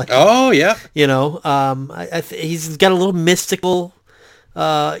applesauce. Like, Oh, yeah. he's got a little mystical,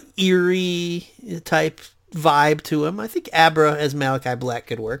 eerie type vibe to him. I think Abra as Malachi Black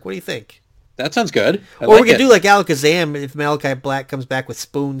could work. What do you think? That sounds good. Or we could do like Alakazam if Malachi Black comes back with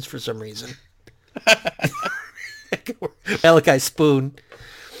spoons for some reason. Malachi Spoon.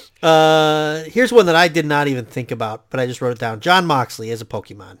 Here's one that I did not even think about, but I just wrote it down. John Moxley as a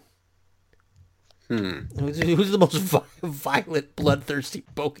Pokemon. Who's the most violent, bloodthirsty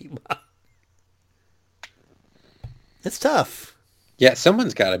Pokemon? It's tough. Yeah,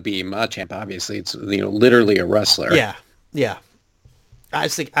 someone's got to be Machamp, obviously. It's, literally a wrestler. Yeah, yeah. I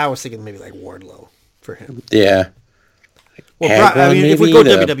was thinking maybe like Wardlow for him. Yeah. Well, Brock, if we go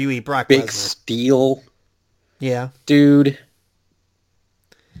WWE, Brock Big Lesnar. steel Yeah. dude.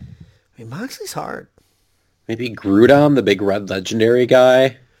 I mean, Moxley's hard. Maybe Groudon, the big red legendary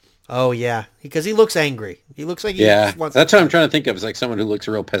guy. Oh, yeah. Because he looks angry. He looks like he Yeah, just wants that's to what I'm trying to think of. Is like someone who looks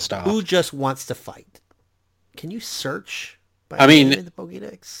real pissed off. Who just wants to fight? Can you search by I mean- name in the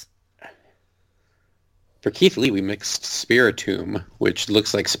Pokédex? For Keith Lee, we mixed Spiritomb, which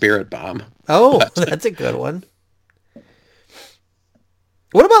looks like Spirit Bomb. Oh, that's a good one.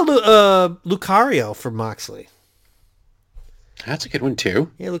 What about Lucario for Moxley? That's a good one,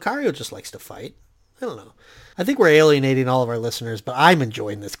 too. Yeah, Lucario just likes to fight. I don't know. I think we're alienating all of our listeners, but I'm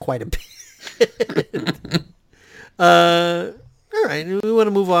enjoying this quite a bit. All right, we want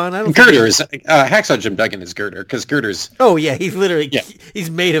to move on. I don't Girder is... Hacksaw Jim Duggan is Girder, because Girder's... Oh, yeah, he's literally... Yeah. He's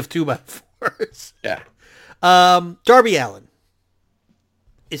made of 2x4s. Yeah. Darby Allin.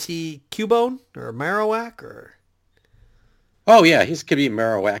 Is he Cubone or Marowak or... Oh, yeah, he could be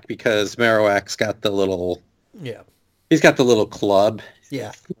Marowak, because Marowak's got the little... Yeah. He's got the little club.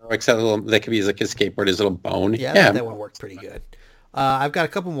 Yeah. Marowak's got a little... That could be like his skateboard, his little bone. Yeah, that one worked pretty good. I've got a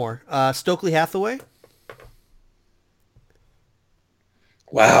couple more. Stokely Hathaway.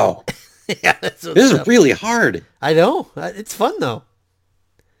 Wow. Yeah, this is really hard. I know. It's fun, though.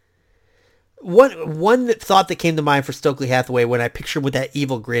 One thought that came to mind for Stokely Hathaway when I picture him with that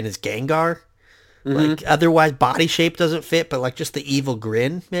evil grin is Gengar. Mm-hmm. Like, otherwise body shape doesn't fit, but like just the evil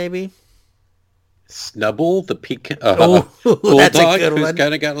grin, maybe. Snubble, the peak that's bulldog, a good who's one.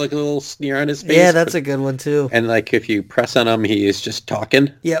 kind of got like a little sneer on his face. Yeah, that's a good one, too. And like if you press on him, he is just talking.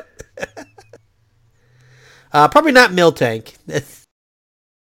 Yep. Probably not Miltank.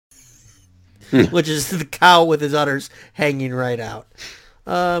 Which is the cow with his udders hanging right out.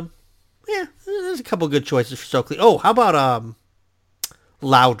 Yeah, there's a couple good choices for Stokely. Oh, how about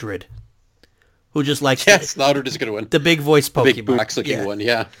Loudred, who just likes Loudred is a good one. The big voice Pokemon. The big box-looking one,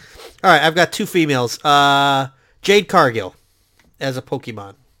 yeah. All right, I've got two females. Jade Cargill as a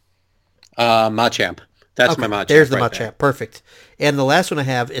Pokemon. Machamp. That's my Machamp. There's the right Machamp. there. Perfect. And the last one I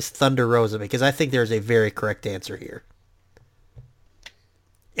have is Thunder Rosa, because I think there's a very correct answer here.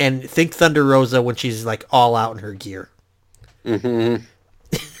 And think Thunder Rosa when she's like all out in her gear. Mm-hmm.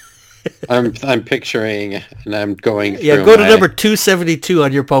 I'm picturing, and I'm going through. Yeah, go to number 272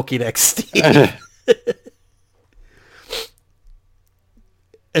 on your Pokédex, Steve.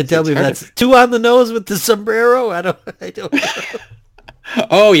 And tell me if that's two on the nose with the sombrero. I don't know.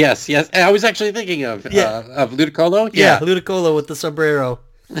 Oh yes. I was actually thinking of Ludicolo. Yeah, Ludicolo with the sombrero.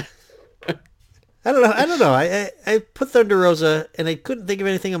 I don't know. I put Thunder Rosa and I couldn't think of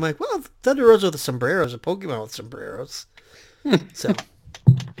anything. I'm like, well, Thunder Rosa with the sombrero is a Pokemon with sombreros. So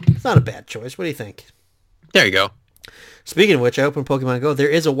it's not a bad choice. What do you think? There you go. Speaking of which, I opened Pokemon Go. There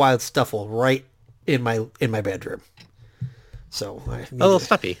is a wild Stuffle right in my bedroom. So a little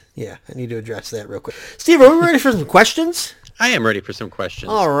stuffy. Yeah, I need to address that real quick. Steve, are we ready for some questions? I am ready for some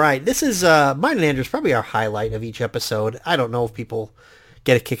questions. All right. This is mine and Andrew's probably our highlight of each episode. I don't know if people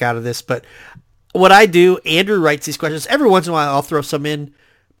get a kick out of this, but what I do, Andrew writes these questions. Every once in a while I'll throw some in,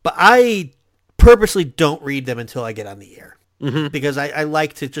 but I purposely don't read them until I get on the air because I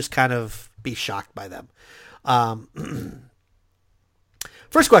like to just kind of be shocked by them.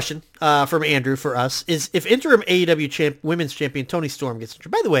 First question from Andrew for us is, if interim AEW women's champion Toni Storm gets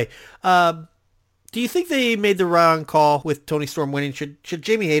injured. By the way, do you think they made the wrong call with Toni Storm winning? Should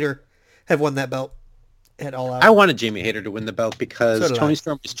Jamie Hayter have won that belt at All Out? I wanted Jamie Hayter to win the belt because Toni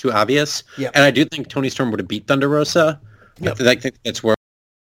Storm was too obvious. Yep. And I do think Toni Storm would have beat Thunder Rosa. Yep. I think that's where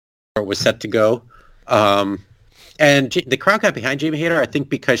it was set to go. And the crowd got behind Jamie Hayter, I think,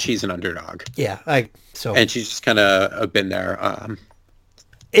 because she's an underdog. Yeah, and she's just kind of been there.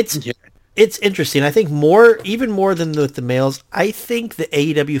 It's interesting. I think even more than with the males, I think the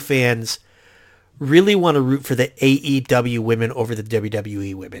AEW fans really want to root for the AEW women over the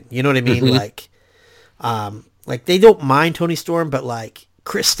WWE women. You know what I mean? Like they don't mind Toni Storm, but like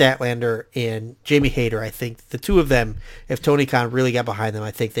Chris Statlander and Jamie Hayter, I think the two of them, if Tony Khan really got behind them,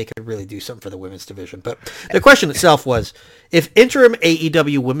 I think they could really do something for the women's division. But the question itself was, if interim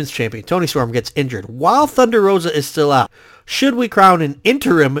AEW women's champion Toni Storm gets injured while Thunder Rosa is still out, should we crown an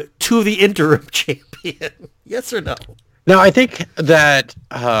interim to the interim champion? Yes or no? No, I think that,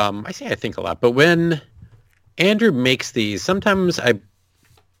 I think a lot, but when Andrew makes these, sometimes I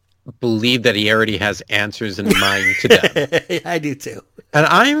believe that he already has answers in mind to them. I do too. And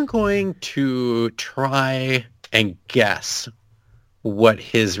I'm going to try and guess what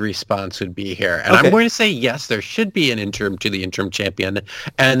his response would be here. And I'm going to say, yes, there should be an interim to the interim champion,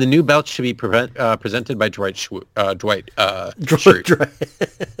 and the new belt should be presented by Dwight Schrute.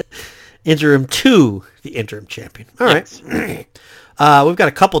 Interim to the interim champion. All right. We've got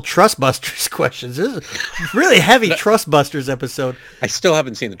a couple Trustbusters questions. This is a really heavy Trustbusters episode. I still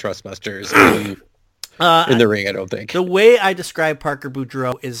haven't seen the Trustbusters in the ring, I don't think. The way I describe Parker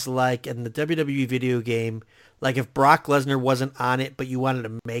Boudreaux is like in the WWE video game, like if Brock Lesnar wasn't on it, but you wanted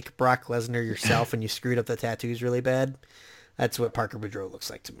to make Brock Lesnar yourself and you screwed up the tattoos really bad. That's what Parker Boudreaux looks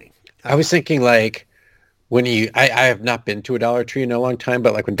like to me. I was thinking like when I have not been to a Dollar Tree in a long time,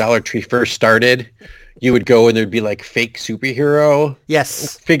 but like when Dollar Tree first started, you would go and there'd be like fake superhero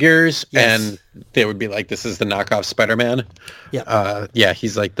figures, and they would be like, this is the knockoff Spider-Man. Yeah.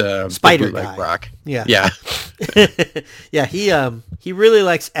 He's like the Spider guy. Like Brock. Yeah. Yeah. He really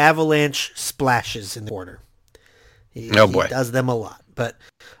likes avalanche splashes in the corner. He does them a lot. But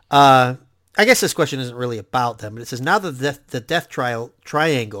I guess this question isn't really about them, but it says, now that the Death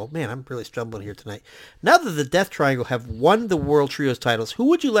Triangle, man, I'm really stumbling here tonight. Now that the Death Triangle have won the World Trios titles, who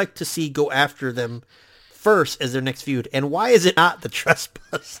would you like to see go after them first as their next feud? And why is it not the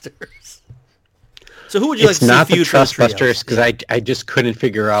Trustbusters? So who would you like to see feud? It's not the Trustbusters, because I just couldn't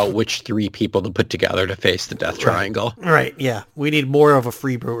figure out which three people to put together to face the Death Triangle. Right, yeah. We need more of a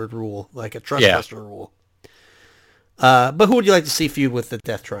Freebird rule, like a Trustbuster rule. But who would you like to see feud with the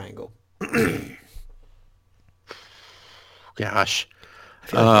Death Triangle? Gosh. I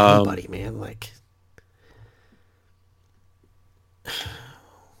feel like anybody, man. Like,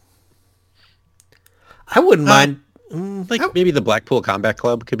 I wouldn't mind. Maybe the Blackpool Combat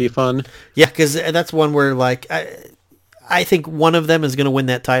Club could be fun. Yeah, because that's one where, like, I think one of them is going to win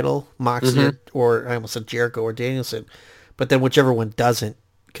that title, Moxley, or I almost said Jericho or Danielson. But then whichever one doesn't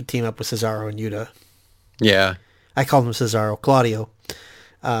could team up with Cesaro and Yuta. Yeah. I call him Cesaro. Claudio.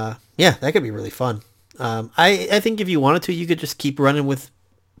 Yeah, that could be really fun. I think if you wanted to, you could just keep running with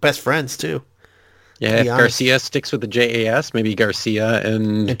best friends too. Yeah, if Garcia sticks with the JAS, maybe Garcia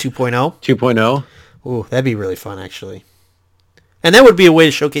and 2.0. 2.0. Ooh, that'd be really fun, actually. And that would be a way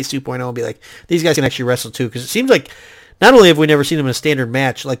to showcase 2.0 and be like, these guys can actually wrestle too. Because it seems like not only have we never seen them in a standard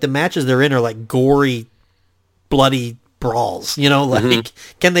match, like the matches they're in are like gory, bloody brawls. You know, like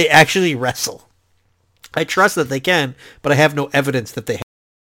can they actually wrestle? I trust that they can, but I have no evidence that they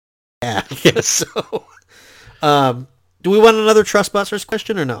have. So, do we want another Trustbusters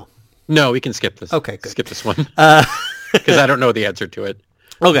question or no? No, we can skip this. Okay, good. Skip this one. Because I don't know the answer to it.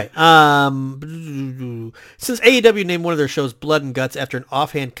 Okay. Since AEW named one of their shows Blood and Guts after an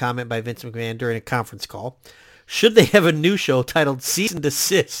offhand comment by Vince McMahon during a conference call, should they have a new show titled Cease and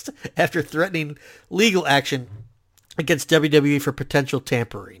Desist after threatening legal action against WWE for potential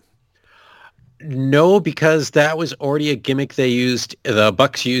tampering? No, because that was already a gimmick the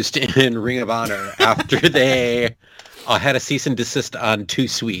Bucks used in Ring of Honor after they had a cease and desist on Too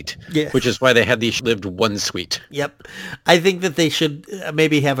Sweet, which is why they had the lived one sweet. Yep. I think that they should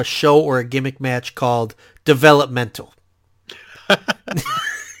maybe have a show or a gimmick match called Developmental.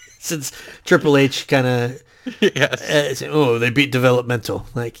 Since Triple H kind of, they beat Developmental.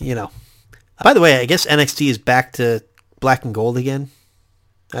 Like, By the way, I guess NXT is back to black and gold again.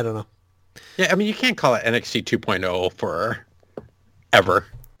 I don't know. Yeah, I mean, you can't call it NXT 2.0 for ever.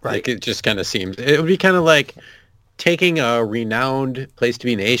 Right. Like, it just kind of seems... It would be kind of like taking a renowned Place to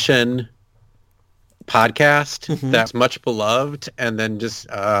Be Nation podcast that's much beloved and then just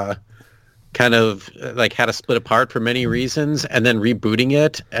kind of like had to split apart for many reasons and then rebooting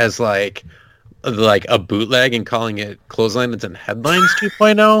it as like a bootleg and calling it Clotheslines and Headlines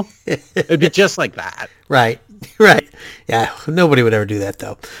 2.0. It'd be just like that. Right. Yeah, nobody would ever do that,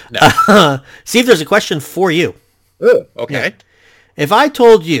 though. No. Steve, there's a question for you. Ooh, okay. Yeah. If I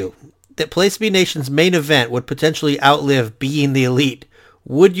told you that Place to Be Nation's main event would potentially outlive Being the Elite,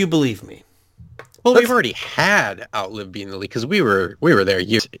 would you believe me? Well, we've already had Outlive Being the Elite because we were there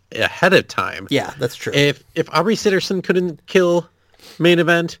years ahead of time. Yeah, that's true. If Aubrey Sitterson couldn't kill main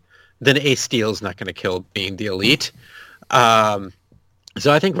event, then Ace Steel's not going to kill Being the Elite. So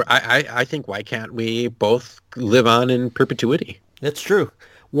I think I think why can't we both live on in perpetuity? That's true.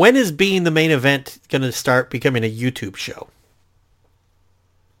 When is Being the Main Event going to start becoming a YouTube show?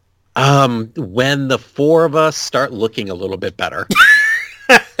 When the four of us start looking a little bit better.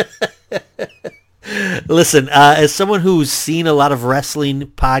 Listen, as someone who's seen a lot of wrestling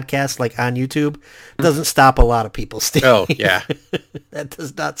podcasts like on YouTube, doesn't stop a lot of people, Steve. Oh, yeah. That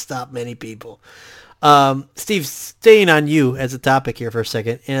does not stop many people. Steve, staying on you as a topic here for a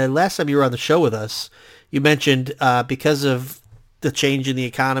second. And last time you were on the show with us, you mentioned because of the change in the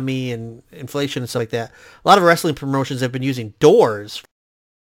economy and inflation and stuff like that, a lot of wrestling promotions have been using doors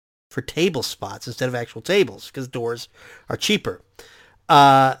for table spots instead of actual tables because doors are cheaper.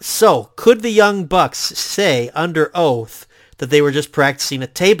 So could the Young Bucks say under oath that they were just practicing a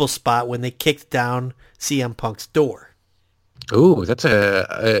table spot when they kicked down CM Punk's door? Ooh, that's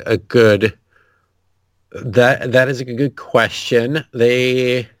a good... That is a good question.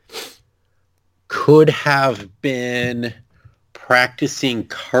 They could have been practicing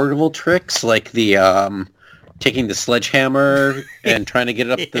carnival tricks like the taking the sledgehammer and trying to get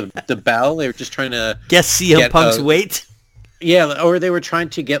it up the bell. They were just trying to guess CM Punk's weight. Yeah, or they were trying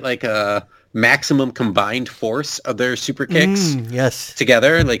to get like a maximum combined force of their super kicks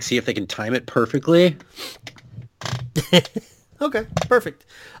together, like see if they can time it perfectly. Okay, perfect.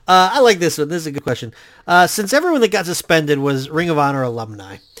 I like this one. This is a good question. Since everyone that got suspended was Ring of Honor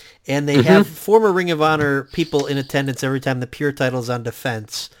alumni, and they have former Ring of Honor people in attendance every time the Pure title's on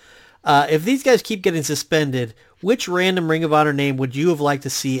defense, if these guys keep getting suspended, which random Ring of Honor name would you have liked to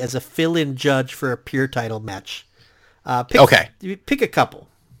see as a fill-in judge for a Pure title match? Pick a couple.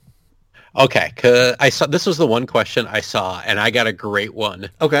 Okay, cause I saw this was the one question I saw, and I got a great one.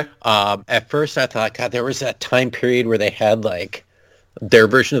 Okay. At first, I thought, God, there was that time period where they had like their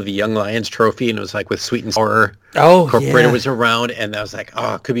version of the Young Lions trophy, and it was like with Sweet and Sour. Incorporated was around, and I was like,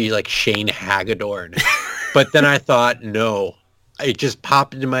 oh, it could be like Shane Hagedorn. But then I thought, no, it just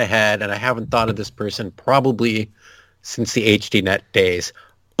popped into my head, and I haven't thought of this person probably since the HD Net days.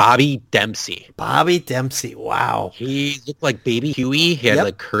 Bobby Dempsey. Bobby Dempsey. Wow. He looked like Baby Huey. He had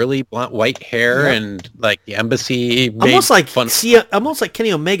like curly blonde white hair and like the embassy. Almost like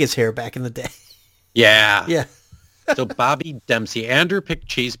Kenny Omega's hair back in the day. Yeah. Yeah. So Bobby Dempsey. Andrew picked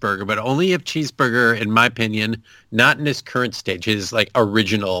Cheeseburger, but only if Cheeseburger, in my opinion, not in his current stage, his like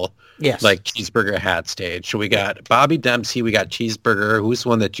original like Cheeseburger hat stage. So we got Bobby Dempsey, we got Cheeseburger. Who's the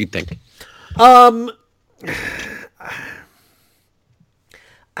one that you think?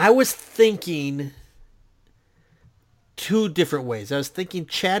 I was thinking two different ways. I was thinking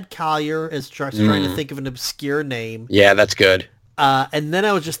Chad Collier as trying to think of an obscure name. Yeah, that's good. And then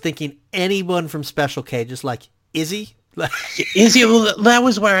I was just thinking anyone from Special K, just like Izzy. Izzy, well, that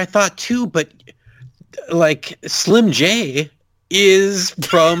was where I thought too, but like Slim J is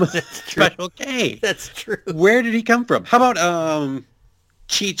from Special K. That's true. Where did he come from? How about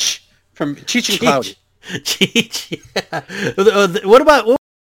Cheech from Cheech and Cloudy? Cheech, yeah.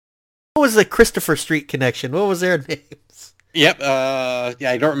 What was the Christopher Street connection? What was their names? Yep.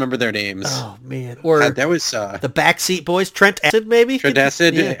 Yeah, I don't remember their names. Oh man, or There was the Backseat Boys, Trent Acid, maybe. Trent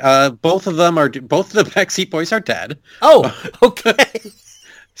Acid. Yeah. Both of the Backseat Boys are dead. Oh, okay.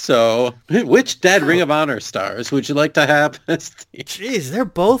 So, which dead Ring of Honor stars would you like to have? Jeez, they're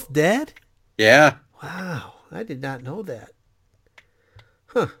both dead? Yeah. Wow, I did not know that.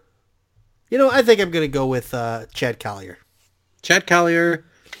 Huh. You know, I think I'm going to go with Chad Collier. Chad Collier,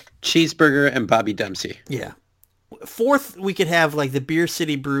 Cheeseburger, and Bobby Dempsey. Yeah. Fourth, we could have like the Beer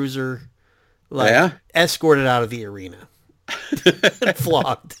City Bruiser, Yeah? escorted out of the arena.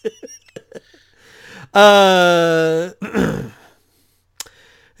 Flogged.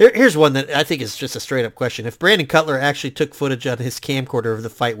 Here's one that I think is just a straight up question. If Brandon Cutler actually took footage on his camcorder of the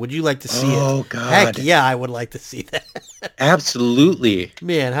fight, would you like to see it? Oh, God. Heck yeah, I would like to see that. Absolutely.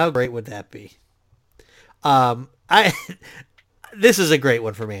 Man, how great would that be? This is a great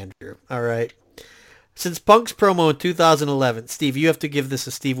one from Andrew. All right. Since Punk's promo in 2011, Steve, you have to give this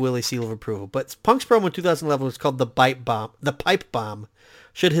a Steve Willie seal of approval. But Punk's promo in 2011 was called the Pipe Bomb.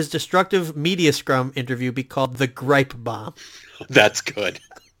 Should his destructive media scrum interview be called the Gripe Bomb? That's good.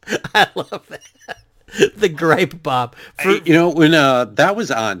 I love that. The Gripe Bomb. When that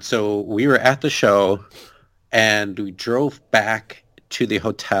was on, so we were at the show and we drove back to the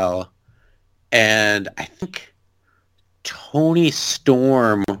hotel, and I think Tony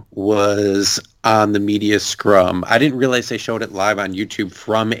Storm was on the media scrum. I didn't realize they showed it live on YouTube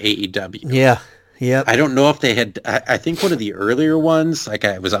from AEW. Yeah. Yep. I don't know if they had, I think one of the earlier ones, like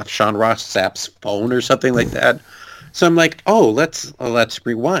it was off Sean Ross Sapp's phone or something like that. So I'm like, let's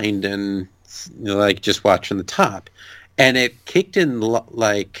rewind and just watch from the top. And it kicked in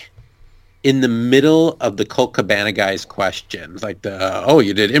like in the middle of the Colt Cabana guy's questions, like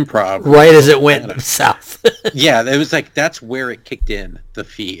you did improv. Right as it went south. Yeah, it was like, that's where it kicked in, the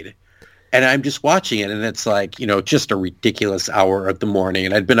feed. And I'm just watching it, and it's like, just a ridiculous hour of the morning.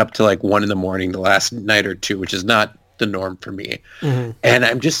 And I'd been up to like 1 a.m. the last night or two, which is not the norm for me. Mm-hmm. And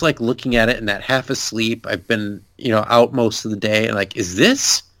I'm just like looking at it and that half asleep. I've been, out most of the day, and like, is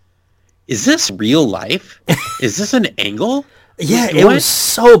this real life? Is this an angle? Yeah, it was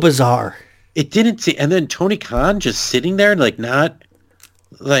so bizarre. It didn't see, and then Tony Khan just sitting there, like not,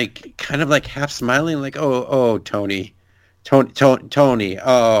 like kind of like half smiling, like, oh, Tony,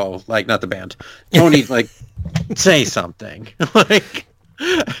 oh, like not the band, Tony, like say something, like.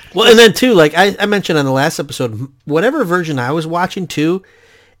 Well, and then too, like I mentioned on the last episode, whatever version I was watching too,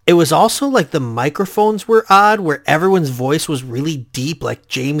 it was also like the microphones were odd, where everyone's voice was really deep, like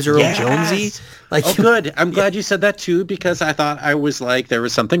James Earl Jonesy. Like, good. I'm glad you said that too, because I thought I was like there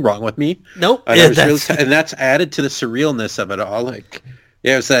was something wrong with me. Nope. And, and that's added to the surrealness of it all. Like,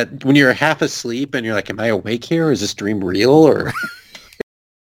 yeah, it's that when you're half asleep and you're like, "Am I awake here? Or is this dream real?" Or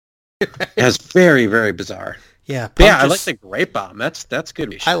it's very, very bizarre. Yeah, I like the Grape Bomb. That's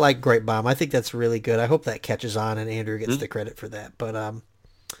good. I like Grape Bomb. I think that's really good. I hope that catches on and Andrew gets the credit for that. But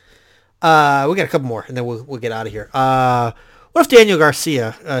we got a couple more, and then we'll get out of here. What if Daniel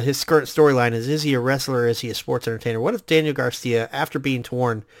Garcia, his current storyline is he a wrestler or is he a sports entertainer? What if Daniel Garcia, after being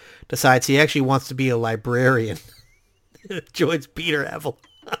torn, decides he actually wants to be a librarian? Joins Peter Evel.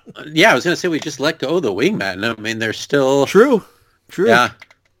 Yeah, I was going to say we just let go of the wingman. I mean, they're still... True. Yeah.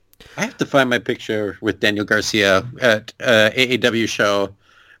 I have to find my picture with Daniel Garcia at AEW show.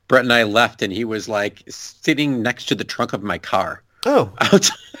 Brett and I left, and he was like sitting next to the trunk of my car. Oh,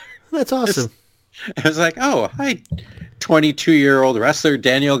 that's awesome. I was like, oh, hi, 22-year-old wrestler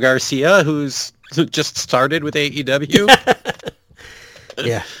Daniel Garcia, who just started with AEW.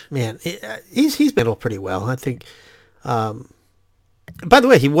 Yeah, man, he's been pretty well, I think. By the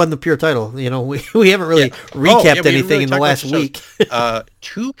way, he won the Pure title. We haven't really recapped anything in the last week.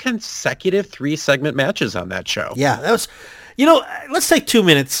 2 consecutive 3-segment matches on that show. Yeah, that was. Let's take 2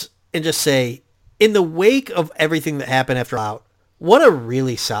 minutes and just say, in the wake of everything that happened after Out, what a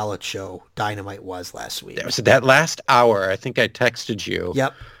really solid show Dynamite was last week. So that last hour, I think I texted you.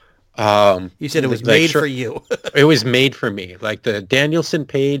 Yep. You said it was made for you. It was made for me. Like the Danielson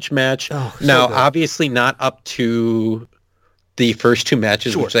Page match. Oh, now, obviously not up to the first 2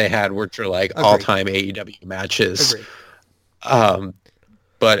 matches, which they had, which are like all-time AEW matches. Agreed.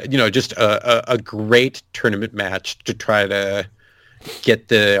 But, just a great tournament match to try to get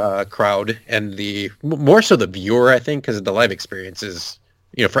the crowd and more so the viewer, I think, because the live experience is,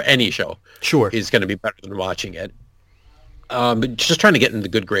 for any show, is going to be better than watching it. But just trying to get in the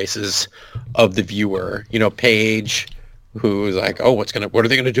good graces of the viewer, Paige, who's like, oh, what are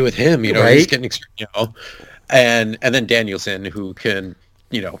they going to do with him? He's getting, and then Danielson, who can,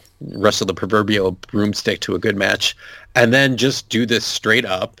 wrestle the proverbial broomstick to a good match, and then just do this straight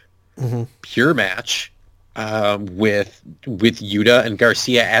up pure match with Yuta and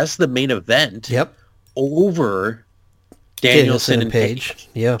Garcia as the main event. Yep. Over Danielson and Page.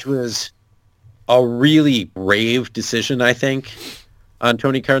 Yeah. Which was a really brave decision, I think, on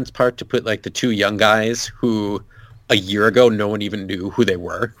Tony Khan's part to put like the two young guys who a year ago no one even knew who they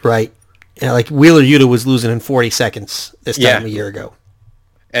were. Right. Yeah, like Wheeler Yuta was losing in 40 seconds this time a year ago.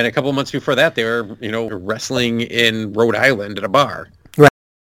 And a couple of months before that, they were, wrestling in Rhode Island at a bar.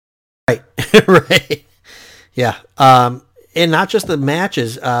 Right. Right. Yeah. And not just the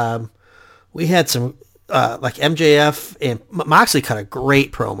matches. We had some, like MJF and Moxley cut a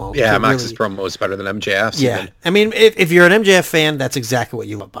great promo. Yeah, Moxley's promo is better than MJF's. Yeah. Even. I mean, if you're an MJF fan, that's exactly what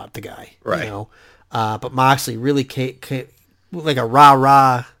you love about the guy. Right. But Moxley really like a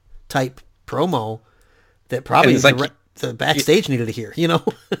rah-rah type promo that probably the backstage needed to hear,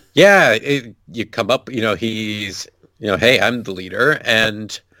 Yeah, you come up, he's, hey, I'm the leader,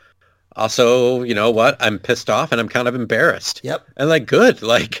 and also, you know what, I'm pissed off and I'm kind of embarrassed. Yep. And like, good,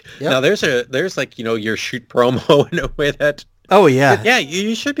 like, now there's like, your shoot promo in a way that, oh yeah, yeah,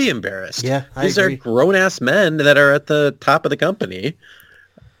 you should be embarrassed. Yeah, these are grown-ass men that are at the top of the company.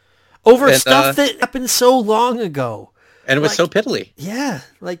 Over stuff that happened so long ago. And it was so piddly. Yeah.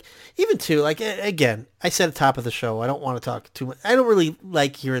 Like, even too, like, again, I said at the top of the show, I don't want to talk too much. I don't really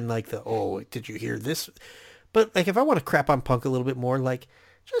like hearing, like, did you hear this? But, like, if I want to crap on Punk a little bit more, like,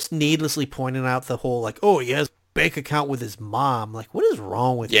 just needlessly pointing out the whole, like, he has a bank account with his mom. Like, what is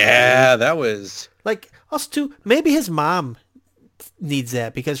wrong with that? That was... Like, also, too, maybe his mom needs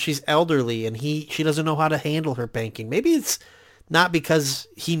that because she's elderly and she doesn't know how to handle her banking. Maybe it's not because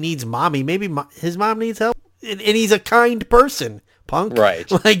he needs mommy. Maybe his mom needs help. And he's a kind person, Punk. Right.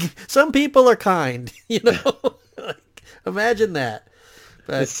 Like, some people are kind, like, imagine that.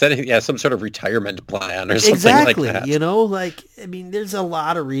 But, setting, some sort of retirement plan or something exactly, like that. Like, I mean, there's a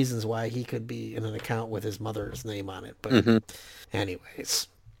lot of reasons why he could be in an account with his mother's name on it. But anyways,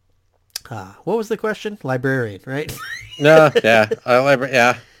 what was the question? Librarian, right? No, yeah.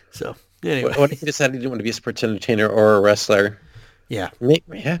 Yeah. So, anyway. What if he decided he didn't want to be a sports entertainer or a wrestler? Yeah.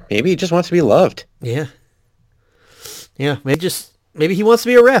 Maybe he just wants to be loved. Yeah. Yeah, maybe he wants to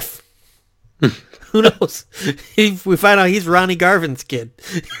be a ref. Who knows? We find out he's Ronnie Garvin's kid.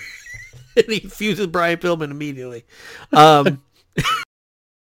 And he fuses Brian Pillman immediately. We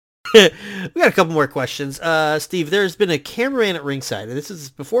got a couple more questions. Steve, there's been a cameraman at ringside. This is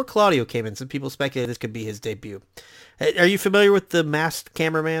before Claudio came in. Some people speculate this could be his debut. Are you familiar with the masked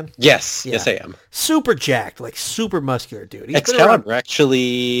cameraman? Yes. Yeah. Yes, I am. Super jacked, like super muscular dude. Excalibur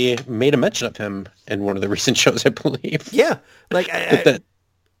actually made a mention of him in one of the recent shows, I believe. Yeah. Like,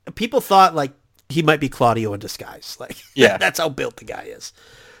 people thought, like, he might be Claudio in disguise. Like, that's how built the guy is.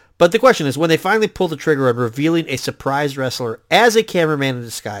 But the question is, when they finally pull the trigger on revealing a surprise wrestler as a cameraman in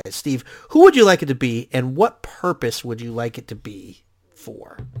disguise, Steve, who would you like it to be, and what purpose would you like it to be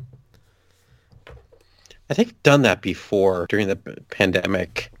for? I think I've done that before during the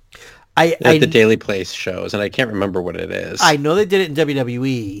pandemic at the Daily Place shows, and I can't remember what it is. I know they did it in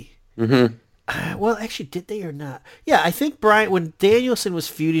WWE. Mm-hmm. Well, actually, did they or not? Yeah, I think when Danielson was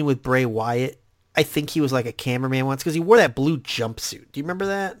feuding with Bray Wyatt, I think he was like a cameraman once because he wore that blue jumpsuit. Do you remember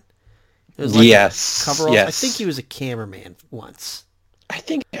that? It was like coverall. Yes. I think he was a cameraman once. I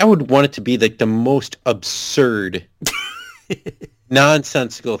think I would want it to be like the most absurd,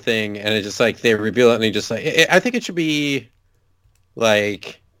 nonsensical thing, and it's just like they reveal it, and they just like I think it should be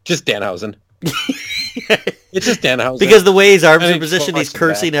like just Danhausen. It's just Danhausen because the way his arms are positioned, he's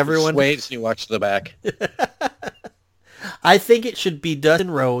cursing everyone. Wait till you watch the back. I think it should be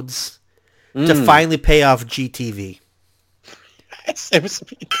Dustin Rhodes to finally pay off GTV. It was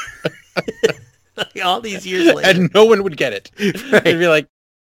like all these years later, and no one would get it. Right. There'd be like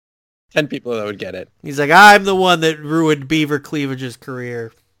 10 people that would get it. He's like, I'm the one that ruined Beaver Cleavage's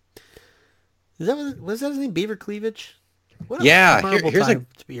career. Was that his name, Beaver Cleavage?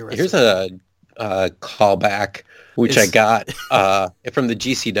 Here's a callback, which I got from the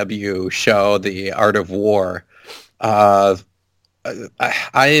GCW show, The Art of War. I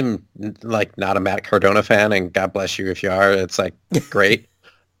am like not a Matt Cardona fan, and God bless you if you are. It's like great.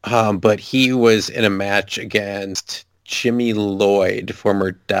 But he was in a match against Jimmy Lloyd,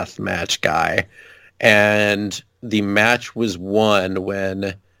 former deathmatch guy, and the match was won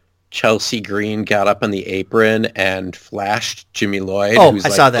when Chelsea Green got up on the apron and flashed Jimmy Lloyd, who's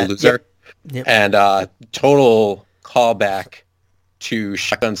like saw the that. loser. Yep. And total callback to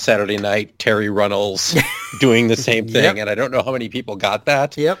Shotgun Saturday Night, Terry Runnels doing the same thing. And I don't know how many people got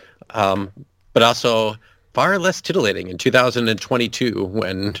that. Yep. But also far less titillating in 2022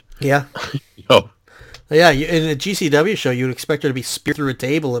 when... Yeah. Yeah, in a GCW show, you'd expect her to be speared through a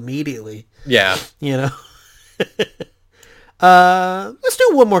table immediately. Yeah. You know? Let's do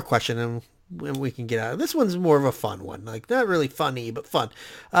one more question and we can get out. This one's more of a fun one. Like, not really funny, but fun.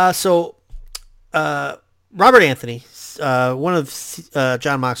 Robert Anthony, one of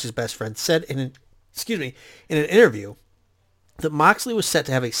John Moxley's best friends, said in an interview that Moxley was set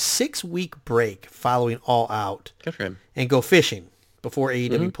to have a 6-week break following All Out. Good for him. And go fishing before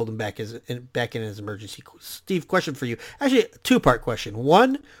AEW pulled him back in his emergency. Steve, question for you. Actually, a two-part question.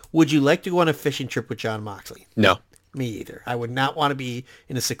 One, would you like to go on a fishing trip with John Moxley? No. Me either. I would not want to be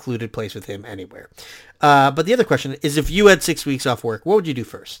in a secluded place with him anywhere. But the other question is, if you had 6 weeks off work, what would you do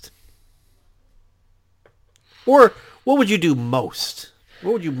first? Or what would you do most?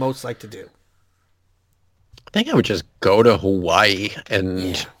 What would you most like to do? I think I would just go to Hawaii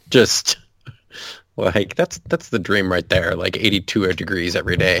and just like that's the dream right there. Like 82 degrees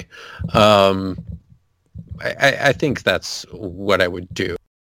every day. I think that's what I would do.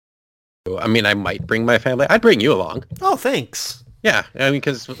 I mean, I might bring my family. I'd bring you along. Oh, thanks. Yeah, I mean,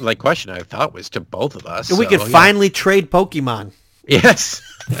 because like question I thought was to both of us. And we could finally trade Pokemon. Yes.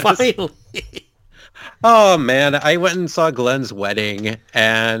 Finally. Oh, man, I went and saw Glenn's wedding,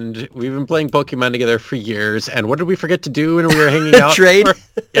 and we've been playing Pokemon together for years, and what did we forget to do when we were hanging out? Trade?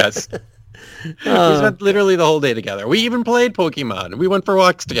 Yes. We spent literally the whole day together. We even played Pokemon. We went for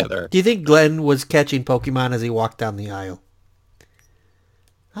walks together. Do you think Glenn was catching Pokemon as he walked down the aisle?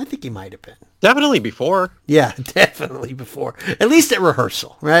 I think he might have been. Definitely before. Yeah, definitely before. At least at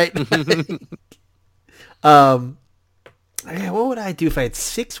rehearsal, right? What would I do if I had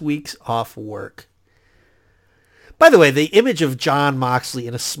 6 weeks off work? By the way, the image of John Moxley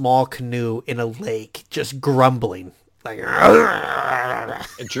in a small canoe in a lake, just grumbling. Like,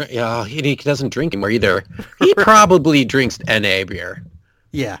 yeah, he doesn't drink anymore either. He probably drinks NA beer.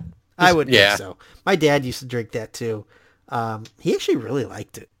 Yeah, I would think so. My dad used to drink that too. He actually really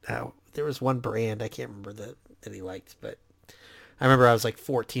liked it. There was one brand, I can't remember that he liked, but I remember I was like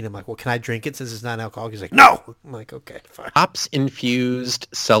 14. I'm like, well, can I drink it since it's not alcoholic? He's like, no. I'm like, okay, fine. Hops-infused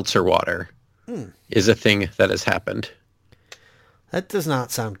seltzer water is a thing that has happened. That does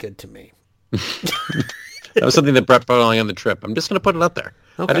not sound good to me. That was something that Brett brought along on the trip. I'm just going to put it out there.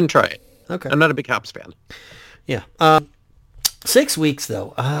 Okay. I didn't try it. Okay. I'm not a big Hops fan. Yeah. 6 weeks,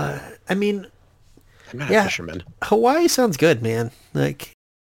 though. I mean... I'm not a fisherman. Hawaii sounds good, man. Like...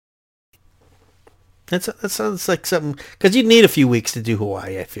 That sounds like something... Because you'd need a few weeks to do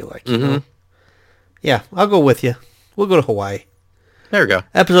Hawaii, I feel like. You know? Yeah, I'll go with you. We'll go to Hawaii. There we go.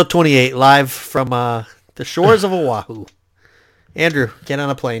 Episode 28, live from the shores of Oahu. Andrew, get on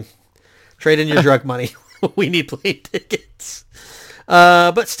a plane. Trade in your drug money. We need plane tickets.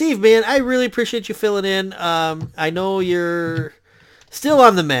 But Steve, man, I really appreciate you filling in. I know you're still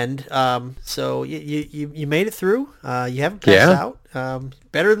on the mend. So you made it through. You haven't passed out.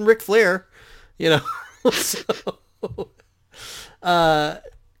 Better than Ric Flair, you know. So,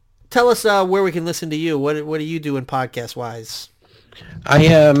 tell us where we can listen to you. What are you doing podcast wise? I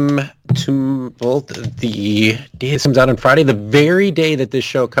am the day this comes out on Friday, the very day that this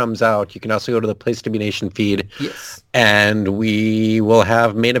show comes out. You can also go to the Place to Be Nation feed. Yes. And we will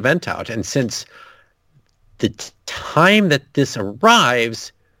have Main Event out. And since the time that this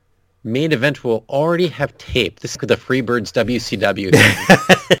arrives, Main Event will already have taped. This is the Freebirds WCW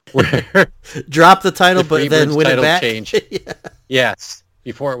thing. Where drop the title, but then win it back. Change. Yeah. Yes.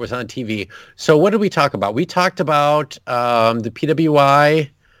 Before it was on TV. So what did we talk about? We talked about the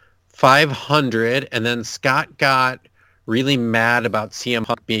PWI 500, and then Scott got really mad about CM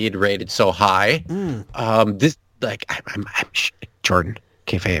Punk being rated so high. This, like, I'm Jordan,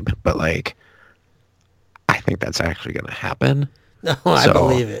 kayfabe, but like, I think that's actually going to happen. No, I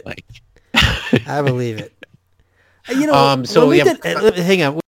believe it. Like, I believe it. You know, so hang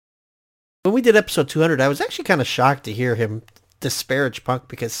on. When we did episode 200, I was actually kind of shocked to hear him disparage Punk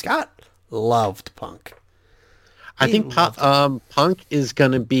because Scott loved Punk. I think Punk is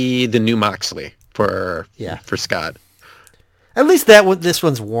going to be the new Moxley for Scott. At least this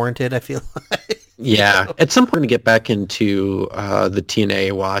one's warranted, I feel like. Yeah. At some point, we're going to get back into the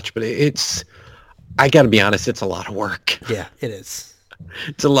TNA watch, but I got to be honest, it's a lot of work. Yeah, it is.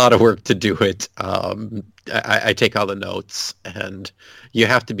 It's a lot of work to do it. I take all the notes, and you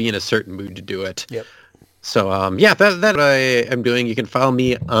have to be in a certain mood to do it. Yep. So, that I am doing. You can follow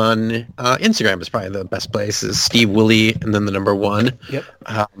me on Instagram. Is probably the best place. Is Steve Willie and then the number 1. Yep.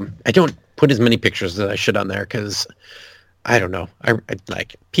 I don't put as many pictures as I should on there because I don't know. I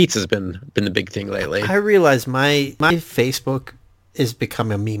like pizza's been the big thing lately. I realize my Facebook is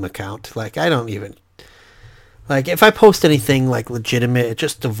becoming a meme account. Like, I don't even... Like, if I post anything, like, legitimate, it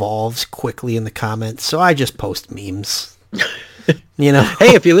just devolves quickly in the comments. So I just post memes. You You know.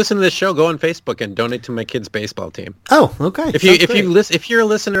 Hey, if you listen to this show, go on Facebook and donate to my kids' baseball team. Oh, okay. If you're a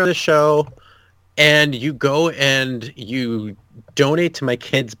listener of the show and you go and you donate to my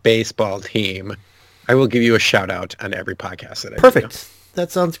kids' baseball team, I will give you a shout out on every podcast that I do. Perfect.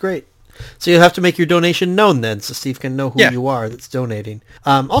 That sounds great. So you'll have to make your donation known then, so Steve can know who you are that's donating.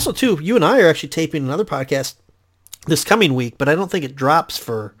 Also, too, you and I are actually taping another podcast this coming week, but I don't think it drops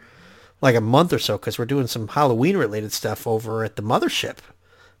for like a month or so because we're doing some Halloween-related stuff over at the Mothership,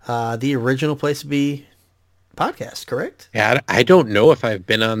 the original Place to Be podcast, correct? Yeah, I don't know if I've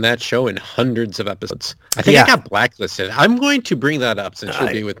been on that show in hundreds of episodes. I think I got blacklisted. I'm going to bring that up since you'll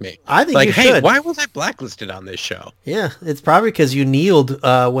be with me. I think you should. Why was I blacklisted on this show? Yeah, it's probably because you kneeled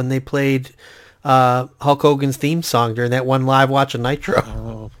when they played Hulk Hogan's theme song during that one live watch of Nitro.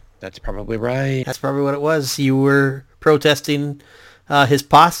 Oh, that's probably right. That's probably what it was. You were protesting his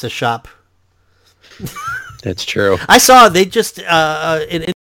pasta shop. That's true. I saw they just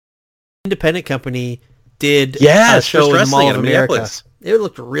an independent company did a show in the Mall of America. It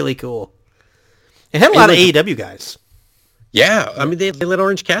looked really cool. It had a lot of AEW guys. Yeah, I mean they let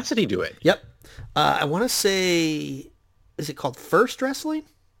Orange Cassidy do it. Yep. I want to say, is it called First Wrestling?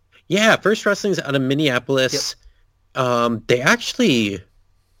 Yeah, First Wrestling's out of Minneapolis. Yep. They actually,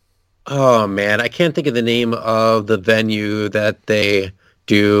 oh man, I can't think of the name of the venue that they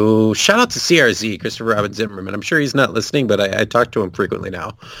do. Shout out to CRZ, Christopher Robin Zimmerman. I'm sure he's not listening, but I talk to him frequently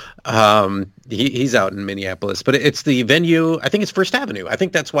now. He's out in Minneapolis, but it's the venue. I think it's First Avenue. I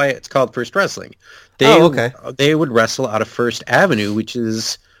think that's why it's called First Wrestling. They would wrestle out of First Avenue, which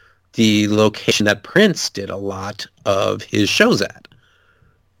is the location that Prince did a lot of his shows at.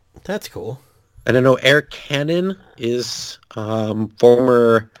 That's cool. And I know Eric Cannon is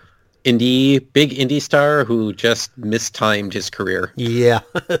former big indie star who just mistimed his career. Yeah,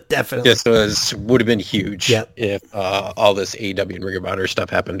 definitely. Just would have been huge if all this AEW and Ring of Honor stuff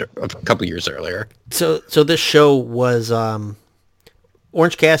happened a couple years earlier. So this show was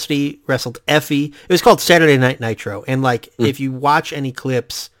Orange Cassidy wrestled Effie. It was called Saturday Night Nitro, and if you watch any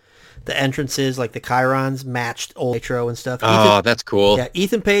clips, the entrances, like the Chirons, matched old Nitro and stuff. That's cool. Yeah,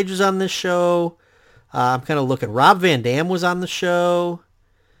 Ethan Page was on this show. I'm kind of looking. Rob Van Dam was on the show.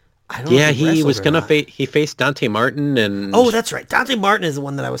 I don't know if he was gonna he faced Dante Martin and. Oh, that's right. Dante Martin is the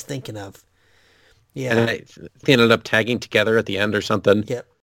one that I was thinking of. Yeah, and they ended up tagging together at the end or something. Yep.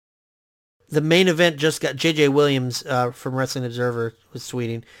 The main event just got J.J. Williams from Wrestling Observer was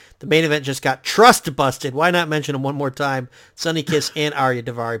tweeting. The main event just got trust busted. Why not mention him one more time? Sonny Kiss and Arya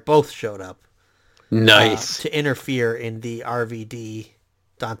Daivari both showed up. Nice. To interfere in the RVD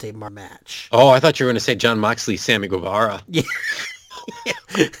Dante Martin match. Oh, I thought you were going to say John Moxley, Sammy Guevara. Yeah.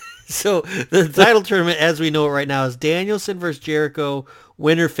 So the title tournament, as we know it right now, is Danielson versus Jericho.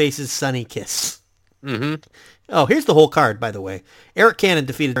 Winner faces Sonny Kiss. Mm-hmm. Oh, here's the whole card, by the way. Eric Cannon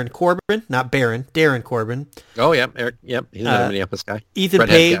defeated Darren Corbin, not Baron, Darren Corbin. Oh, yeah, Eric. Yep, he's another Minneapolis guy.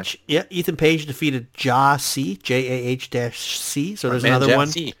 Ethan Page defeated Jah-C, Jah-C. So there's another one.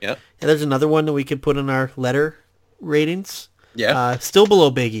 Yep. Yeah, there's another one that we could put in our letter ratings. Yeah. Still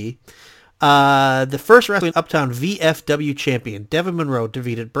below Big E. The first Wrestling Uptown VFW champion, Devin Monroe,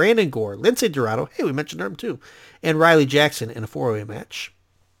 defeated Brandon Gore, Lindsay Dorado, hey, we mentioned him too, and Riley Jackson in a four-way match.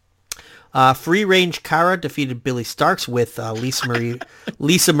 Free Range Kara defeated Billy Starks with Lisa Marie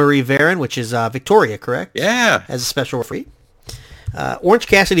Varon, which is Victoria, correct? Yeah. As a special referee. Orange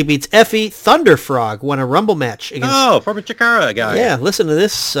Cassidy beats Effie. Thunder Frog won a Rumble match against... former Chikara guy. Yeah, listen to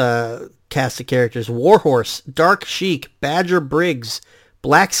this cast of characters. Warhorse, Dark Sheik, Badger Briggs,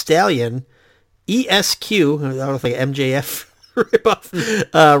 Black Stallion, ESQ, I don't know if like MJF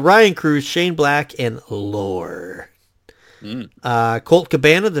ripoff, Ryan Cruz, Shane Black, and Lore. Colt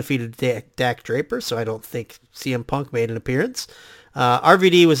Cabana defeated Dak Draper, so I don't think CM Punk made an appearance.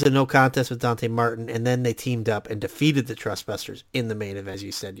 RVD was a no contest with Dante Martin, and then they teamed up and defeated the Trustbusters in the main event, as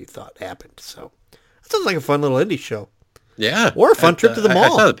you said you thought happened. So that sounds like a fun little indie show. Yeah. Or a fun trip to the mall. I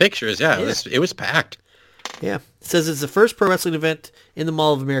saw the pictures, yeah. It was packed. Yeah. It says it's the first pro wrestling event in the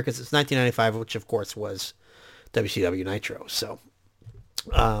Mall of America since 1995, which of course was WCW Nitro. So,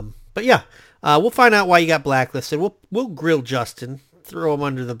 but yeah, we'll find out why you got blacklisted. We'll grill Justin, throw him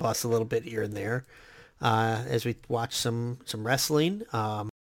under the bus a little bit here and there, as we watch some wrestling. Why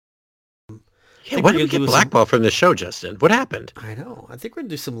did we get blackballed from the show, Justin? What happened? I know. I think we're going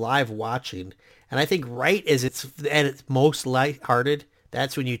to do some live watching. And I think right as it's at its most lighthearted,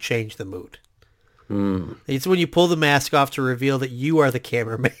 that's when you change the mood. It's when you pull the mask off to reveal that you are the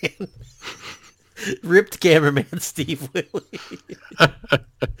cameraman. Ripped cameraman Steve Willie.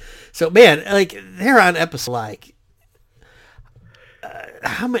 So, man, they're on episode,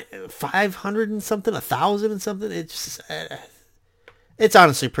 how many, 500 and something, 1,000 and something? It's just, it's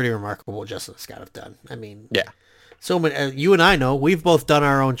honestly pretty remarkable what Justin Scott have done. I mean, Yeah. so many. You and I know we've both done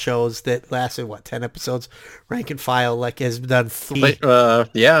our own shows that lasted 10 episodes. Rank and File has done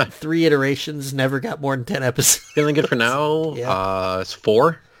three iterations. Never got more than 10 episodes. Feeling good for now. Yeah. It's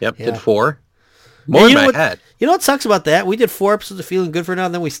 4. Yep, Yeah. did 4. More in my head. You know what sucks about that? We did 4 episodes of Feeling Good for Now,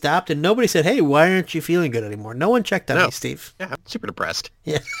 and then we stopped, and nobody said, "Hey, why aren't you feeling good anymore?" No one checked on me, Steve. Yeah, I'm super depressed.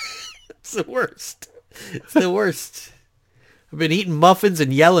 Yeah, it's the worst. It's the worst. I've been eating muffins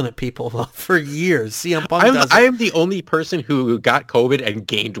and yelling at people for years. CM Punk does it. I am the only person who got COVID and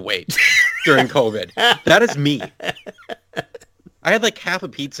gained weight during COVID. That is me. I had like half a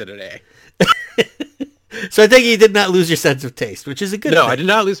pizza today. So I think you did not lose your sense of taste, which is a good thing. No, I did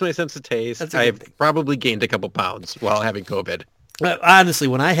not lose my sense of taste. I've probably gained a couple pounds while having COVID. Honestly,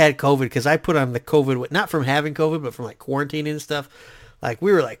 when I had COVID, because I put on the COVID, not from having COVID, but from like quarantining and stuff, like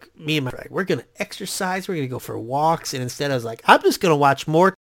we were like, me and my friend, we're going to exercise, we're going to go for walks, and instead I was like, I'm just going to watch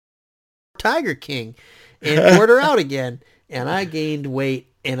more Tiger King and order out again. And I gained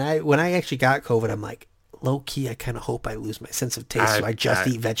weight, and when I actually got COVID, I'm like, low key, I kind of hope I lose my sense of taste, so I just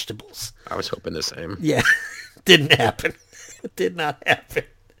eat vegetables. I was hoping the same. Yeah, didn't happen. It did not happen.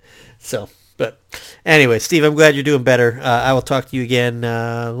 So, but anyway, Steve, I'm glad you're doing better. I will talk to you again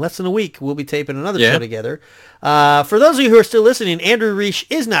less than a week. We'll be taping another show together. For those of you who are still listening, Andrew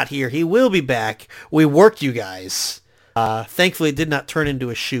Reich is not here. He will be back. We worked you guys. Thankfully, it did not turn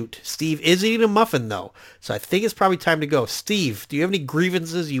into a shoot. Steve is eating a muffin, though, so I think it's probably time to go. Steve, do you have any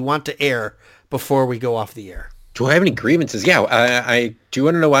grievances you want to air before we go off the air? Do I have any grievances? Yeah, I do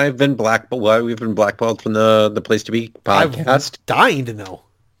want to know why we've been blackballed from the Place to Be podcast. I'm dying to know.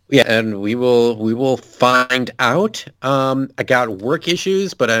 Yeah, and we will find out. I got work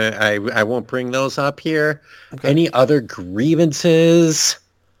issues, but I won't bring those up here. Okay. Any other grievances?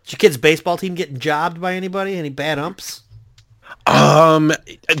 Is your kid's baseball team getting jobbed by anybody? Any bad umps?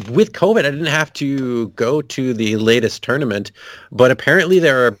 With COVID, I didn't have to go to the latest tournament, but apparently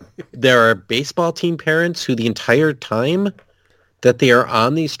there are baseball team parents who the entire time that they are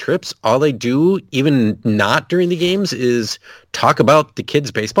on these trips, all they do, even not during the games, is talk about the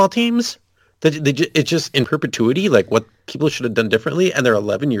kids' baseball teams. It's just in perpetuity, like what people should have done differently, and they're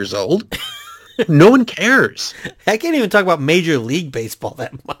 11 years old. No one cares. I can't even talk about Major League Baseball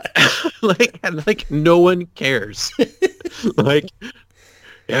that much. like no one cares. Like,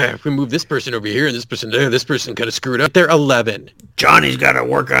 yeah, if we move this person over here and this person there, this person kind of screwed up. They're 11. Johnny's got to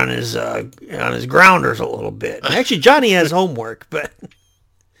work on his grounders a little bit. Actually, Johnny has homework, but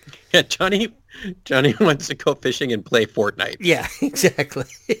yeah, Johnny wants to go fishing and play Fortnite. Yeah, exactly.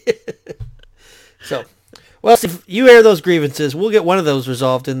 So. Well, if you air those grievances, we'll get one of those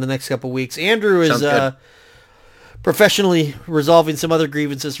resolved in the next couple of weeks. Andrew is professionally resolving some other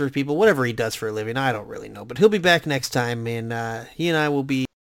grievances for people, whatever he does for a living. I don't really know, but he'll be back next time, and he and I will be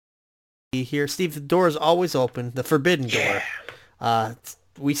here. Steve, the door is always open, the forbidden door.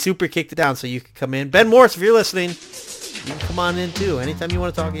 We super kicked it down so you can come in. Ben Morris, if you're listening, you can come on in too. Anytime you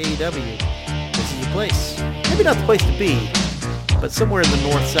want to talk AEW, this is your place. Maybe not the place to be, but somewhere in the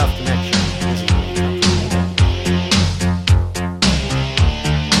north-south connection.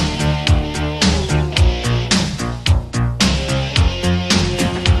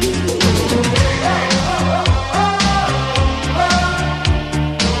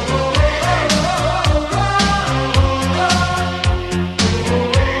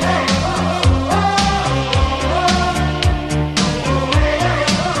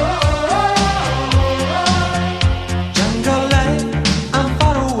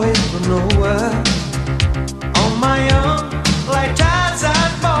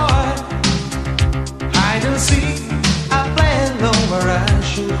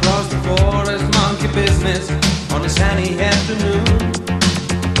 This is on a sunny afternoon.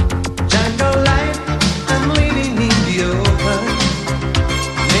 Jungle life, I'm living in the open.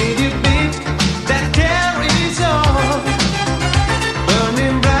 Native beat that carries on.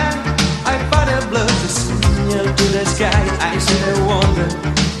 Burning bright, I fought a blood to signal to the sky. I said I wonder,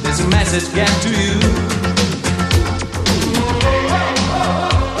 there's a message get to you.